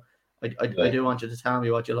one, so I do want you to tell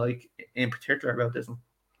me what you like in particular about this one.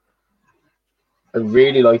 I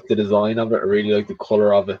really like the design of it. I really like the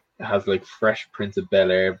colour of it. It has like Fresh Prince of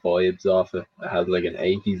Bel-Air vibes off it. It has like an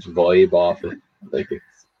 80s vibe off it. Like it's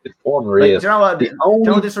unreal. Like, do you know what? Do you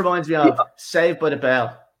know what this reminds me of? Saved by the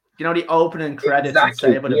Bell. You know the opening credits and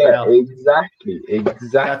Saved by the Bell. Exactly.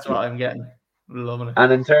 That's what I'm getting. Loving it.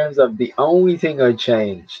 And in terms of the only thing I'd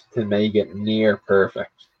change to make it near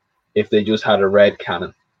perfect, if they just had a red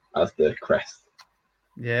cannon as the crest.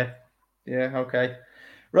 Yeah. Okay.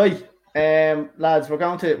 Right. Lads, we're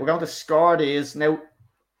going to score these now.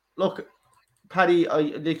 Look, Paddy,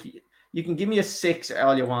 you can give me a 6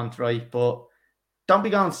 all you want, right? But don't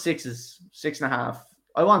be going 6s, 6.5.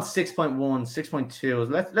 I want 6.1,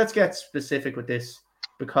 6.2. Let's get specific with this,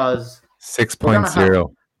 because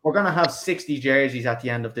 6.0. We're gonna have 60 jerseys at the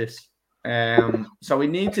end of this. So we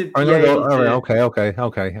need to. Okay. I'm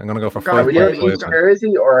gonna go for 5.5. Each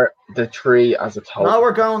jersey or the 3 as a total? No,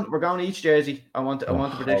 we're going each jersey. I want the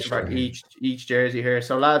prediction for each jersey here.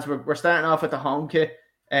 So lads, we're starting off with the home kit.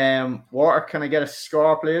 Water, can I get a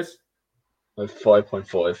score, please?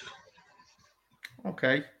 5.5.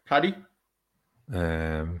 Okay, Paddy.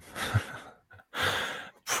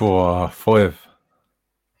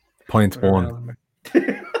 5.1.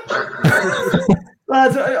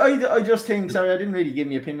 Lads, I just think, sorry, I didn't really give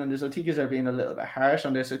my opinion on this. I think you're being a little bit harsh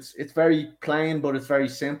on this. It's very plain, but it's very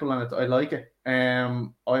simple, and I like it.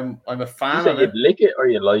 I'm a fan of it. You'd lick it or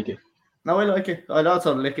you like it? No, I like it. I'd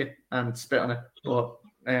also lick it and spit on it, but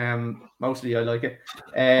mostly I like it.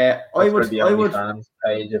 I would fans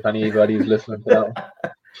page if anybody's listening to that.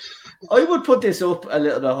 I would put this up a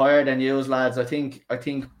little bit higher than you, lads. I think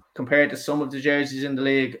compared to some of the jerseys in the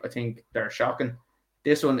league, I think they're shocking.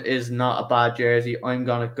 This one is not a bad jersey. I'm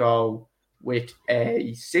gonna go with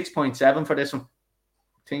a 6.7 for this one.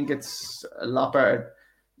 I think it's a lot better.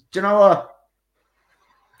 Do you know what?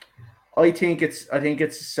 I think it's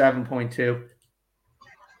 7.2.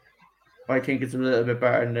 I think it's a little bit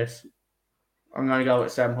better than this. I'm gonna go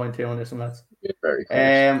with 7.2 on this one, lads. Yeah, very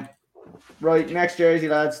close. Right, next jersey,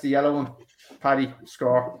 lads, the yellow one. Paddy,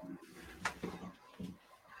 score.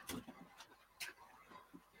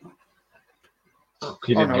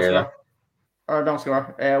 You didn't hear that. Or don't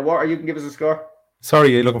score. Water, you can give us a score. Sorry,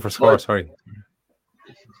 you're looking for score. Sorry.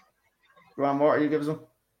 Go on, Water, you give us them.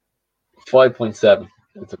 5.7.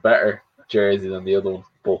 It's a better jersey than the other one,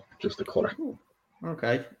 but just the colour.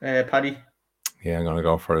 Okay. Paddy? Yeah, I'm going to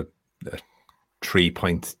go for a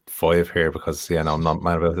 3.5 here because, I'm not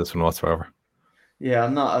mad about this one whatsoever. Yeah,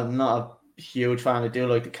 I'm not a huge fan. I do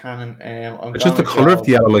like the Canon. It's just the colour of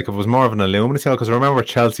the yellow, like it was more of an luminous yellow, because I remember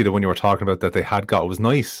Chelsea, the one you were talking about that they had got, it was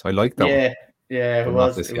nice. I liked that one. Yeah, it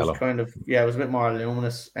was kind of, it was a bit more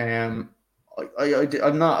luminous. I'm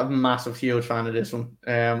not a massive, huge fan of this one.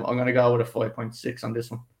 I'm going to go with a 5.6 on this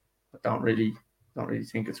one. I don't really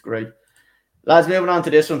think it's great. Lads, moving on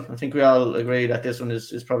to this one. I think we all agree that this one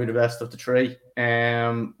is probably the best of the three.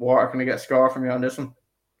 Water, can I get a score from you on this one?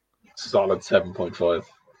 Solid 7.5.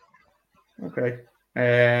 Okay.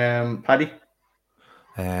 Paddy?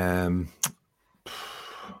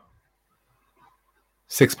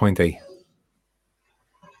 6.8.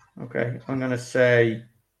 Okay. I'm going to say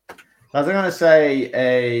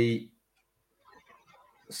a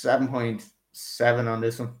 7.7 on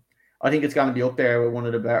this one. I think it's going to be up there with one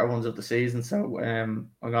of the better ones of the season. So I'm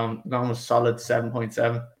going with solid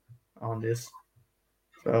 7.7 on this.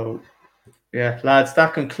 So, yeah, lads,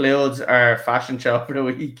 that concludes our fashion show for the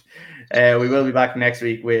week. We will be back next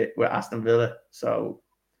week with Aston Villa. So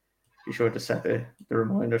be sure to set the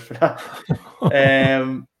reminders for that.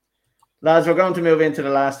 Lads, we're going to move into the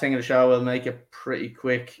last thing of the show. We'll make it pretty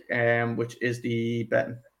quick, which is the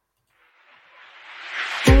betting.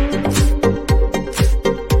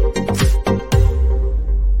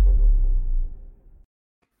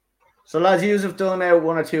 So, lads, you have done out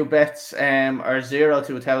one or two bets, our 0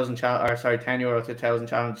 to 1,000 challenge, or sorry, €10 to 1,000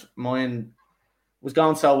 challenge. Mine was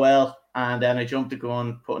going so well, and then I jumped the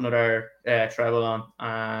gun, put another treble on,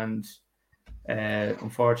 and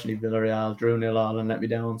unfortunately, Villarreal drew 0-0 and let me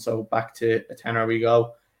down. So back to a tenner we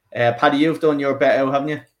go. Paddy, you've done your bet out, haven't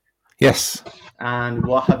you? Yes. And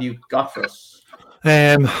what have you got for us?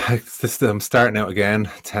 I'm starting out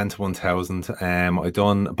again, 10 to 1,000. I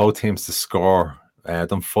done both teams to score. I've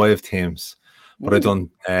done 5 teams, but I've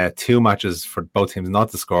done 2 matches for both teams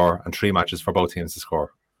not to score and 3 matches for both teams to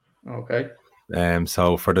score. Okay.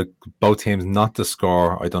 So for the both teams not to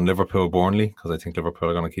score, I done Liverpool Burnley because I think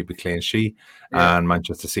Liverpool are going to keep a clean sheet, and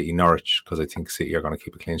Manchester City Norwich because I think City are going to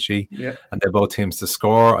keep a clean sheet. Yeah. And they're both teams to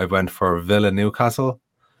score. I went for Villa Newcastle,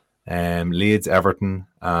 Leeds Everton,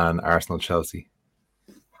 and Arsenal Chelsea.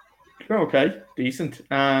 Okay, decent.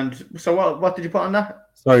 And so what did you put on that?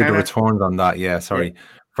 Sorry, the returns on that. Yeah, sorry. Yeah.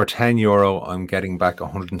 For €10, I'm getting back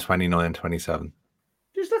 129.27.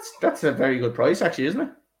 That's a very good price, actually, isn't it?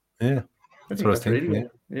 Yeah. That's what I was thinking. Really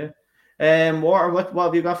good. Yeah. Water, what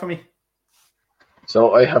have you got for me?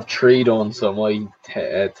 So I have 3 done. So my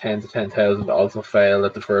 10 to 10,000 also failed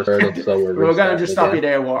at the first hurdle. So we're going to just stop you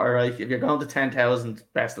there, Water. Right? If you're going to 10,000,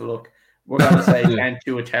 best of luck. We're going to say 10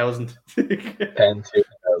 to 1,000. 10 to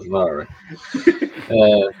 1,000. All right.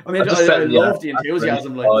 I mean, I love the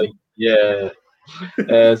enthusiasm. Yeah.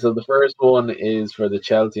 So the first one is for the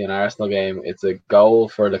Chelsea and Arsenal game. It's a goal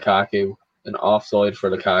for Lukaku, an offside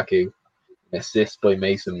for Lukaku, an assist by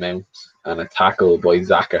Mason Mount, and a tackle by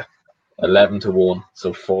Xhaka. 11 to 1,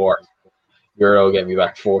 so €4 get me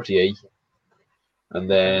back 48. And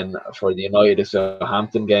then for the United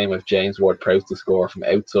Southampton game, I've James Ward-Prowse to score from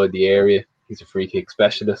outside the area. He's a free kick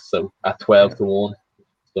specialist, so at 12 to 1.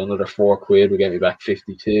 So another £4 will get me back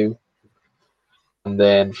 52. And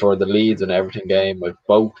then for the Leeds and Everton game, I've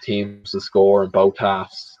both teams to score in both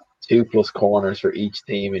halves. 2+ corners for each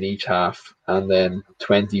team in each half, and then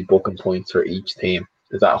 20 booking points for each team.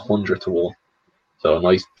 Is that 100 to 1? So a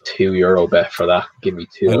nice €2 bet for that. Give me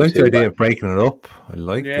two. I like the idea of breaking it up. I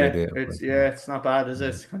like the idea. It's not bad, is it?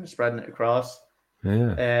 It's kind of spreading it across.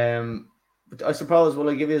 Yeah. But I suppose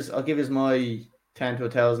I'll give you my 10 to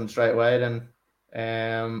 1,000 straight away then.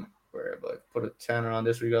 Where have I put a tenner on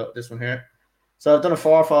this? We got this one here. So I've done a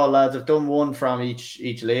 4-fall, lads. I've done one from each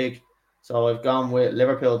league. So I've gone with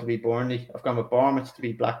Liverpool to beat Burnley. I've gone with Bournemouth to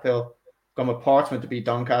beat Blackpool. I've gone with Portsmouth to beat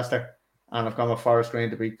Doncaster. And I've gone with Forest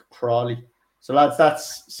Green to beat Crawley. So lads,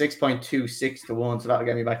 that's 6.26 to 1. So that'll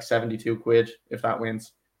get me back 72 quid if that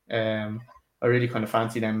wins. I really kind of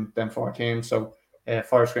fancy them 4 teams. So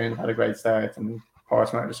Forest Green have had a great start, and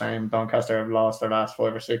Portsmouth are the same. Doncaster have lost their last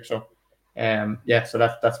 5 or 6. So so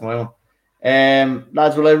that's my one.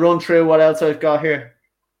 Lads, will I run through what else I've got here?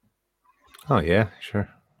 Oh yeah, sure.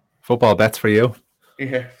 Football bets for you.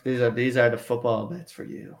 Yeah, these are the football bets for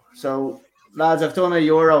you. So lads, I've done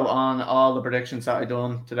 €1 on all the predictions that I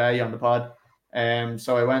done today on the pod.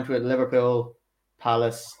 So I went with Liverpool,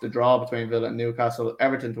 Palace, the draw between Villa and Newcastle,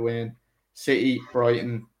 Everton to win, City,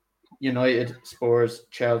 Brighton, United, Spurs,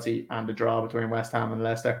 Chelsea, and the draw between West Ham and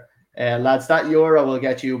Leicester. Lads, that €1 will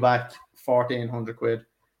get you back 1,400 quid.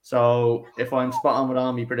 So if I'm spot on with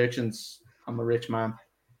all my predictions, I'm a rich man.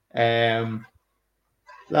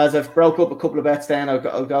 Lads, I've broke up a couple of bets then.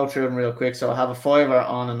 I'll go through them real quick. So I have a 5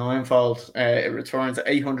 on a 9-fold. It returns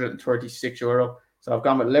 €836. So I've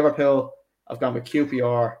gone with Liverpool. I've gone with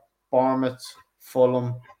QPR, Bournemouth,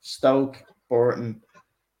 Fulham, Stoke, Burton,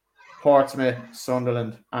 Portsmouth,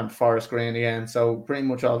 Sunderland, and Forest Green again. So pretty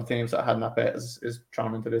much all the teams that I had in that bet is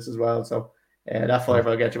thrown into this as well. So that 5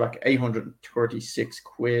 will get you back 836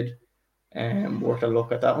 quid. Worth a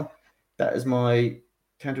look at that one. That is my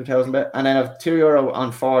 10 to 1,000 bet. And then I have €2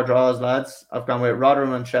 on 4 draws, lads. I've gone with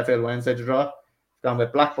Rotherham and Sheffield Wednesday to draw. I've gone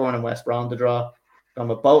with Blackburn and West Brom to draw. I've gone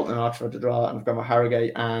with Bolton and Oxford to draw. And I've gone with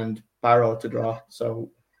Harrogate and Barrow to draw.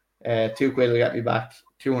 So 2 quid will get me back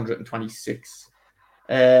 226.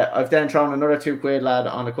 I've then thrown another 2 quid, lad,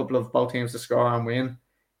 on a couple of both teams to score and win.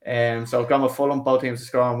 So I've gone with Fulham, both teams to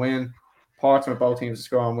score and win. Portsmouth, both teams to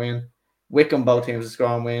score and win. Wickham, both teams to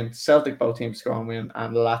score and win. Celtic, both teams to score and win.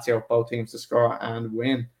 And Lazio, both teams to score and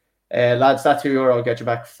win. Lads, that €2 will get you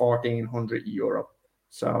back €1,400.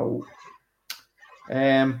 So,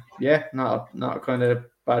 not a kind of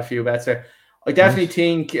bad few bets there. I definitely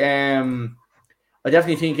think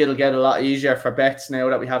it'll get a lot easier for bets now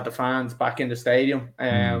that we have the fans back in the stadium.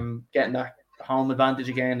 Getting that home advantage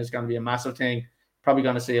again is going to be a massive thing. Probably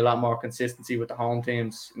going to see a lot more consistency with the home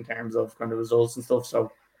teams in terms of kind of results and stuff. So,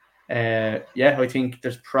 I think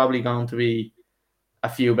there's probably going to be a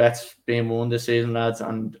few bets being won this season, lads,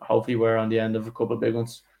 and hopefully we're on the end of a couple of big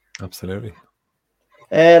ones. Absolutely.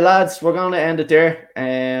 Lads, we're going to end it there.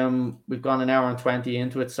 We've gone 1 hour and 20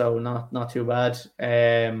 into it, so not too bad.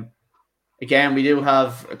 Again, we do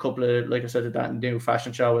have a couple of, like I said, that new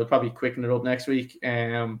fashion show. We'll probably quicken it up next week.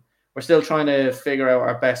 We're still trying to figure out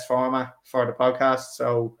our best format for the podcast.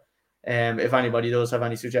 So if anybody does have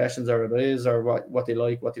any suggestions or ideas or what they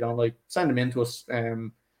like, what they don't like, send them in to us.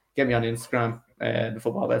 Get me on Instagram, the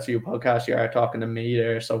Football Bets For You podcast. You are talking to me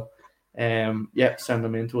there. So, send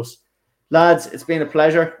them in to us. Lads, it's been a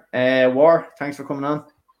pleasure. War, thanks for coming on.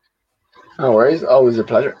 No worries. Always a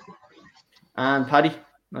pleasure. And Paddy,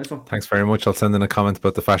 nice one. Thanks very much. I'll send in a comment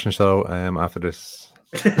about the fashion show after this.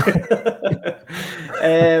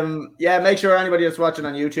 Make sure anybody that's watching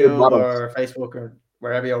on YouTube or Facebook or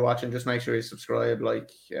wherever you're watching, just make sure you subscribe,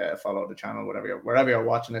 follow the channel, wherever you're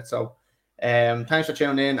watching it. So thanks for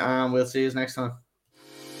tuning in, and we'll see you next time.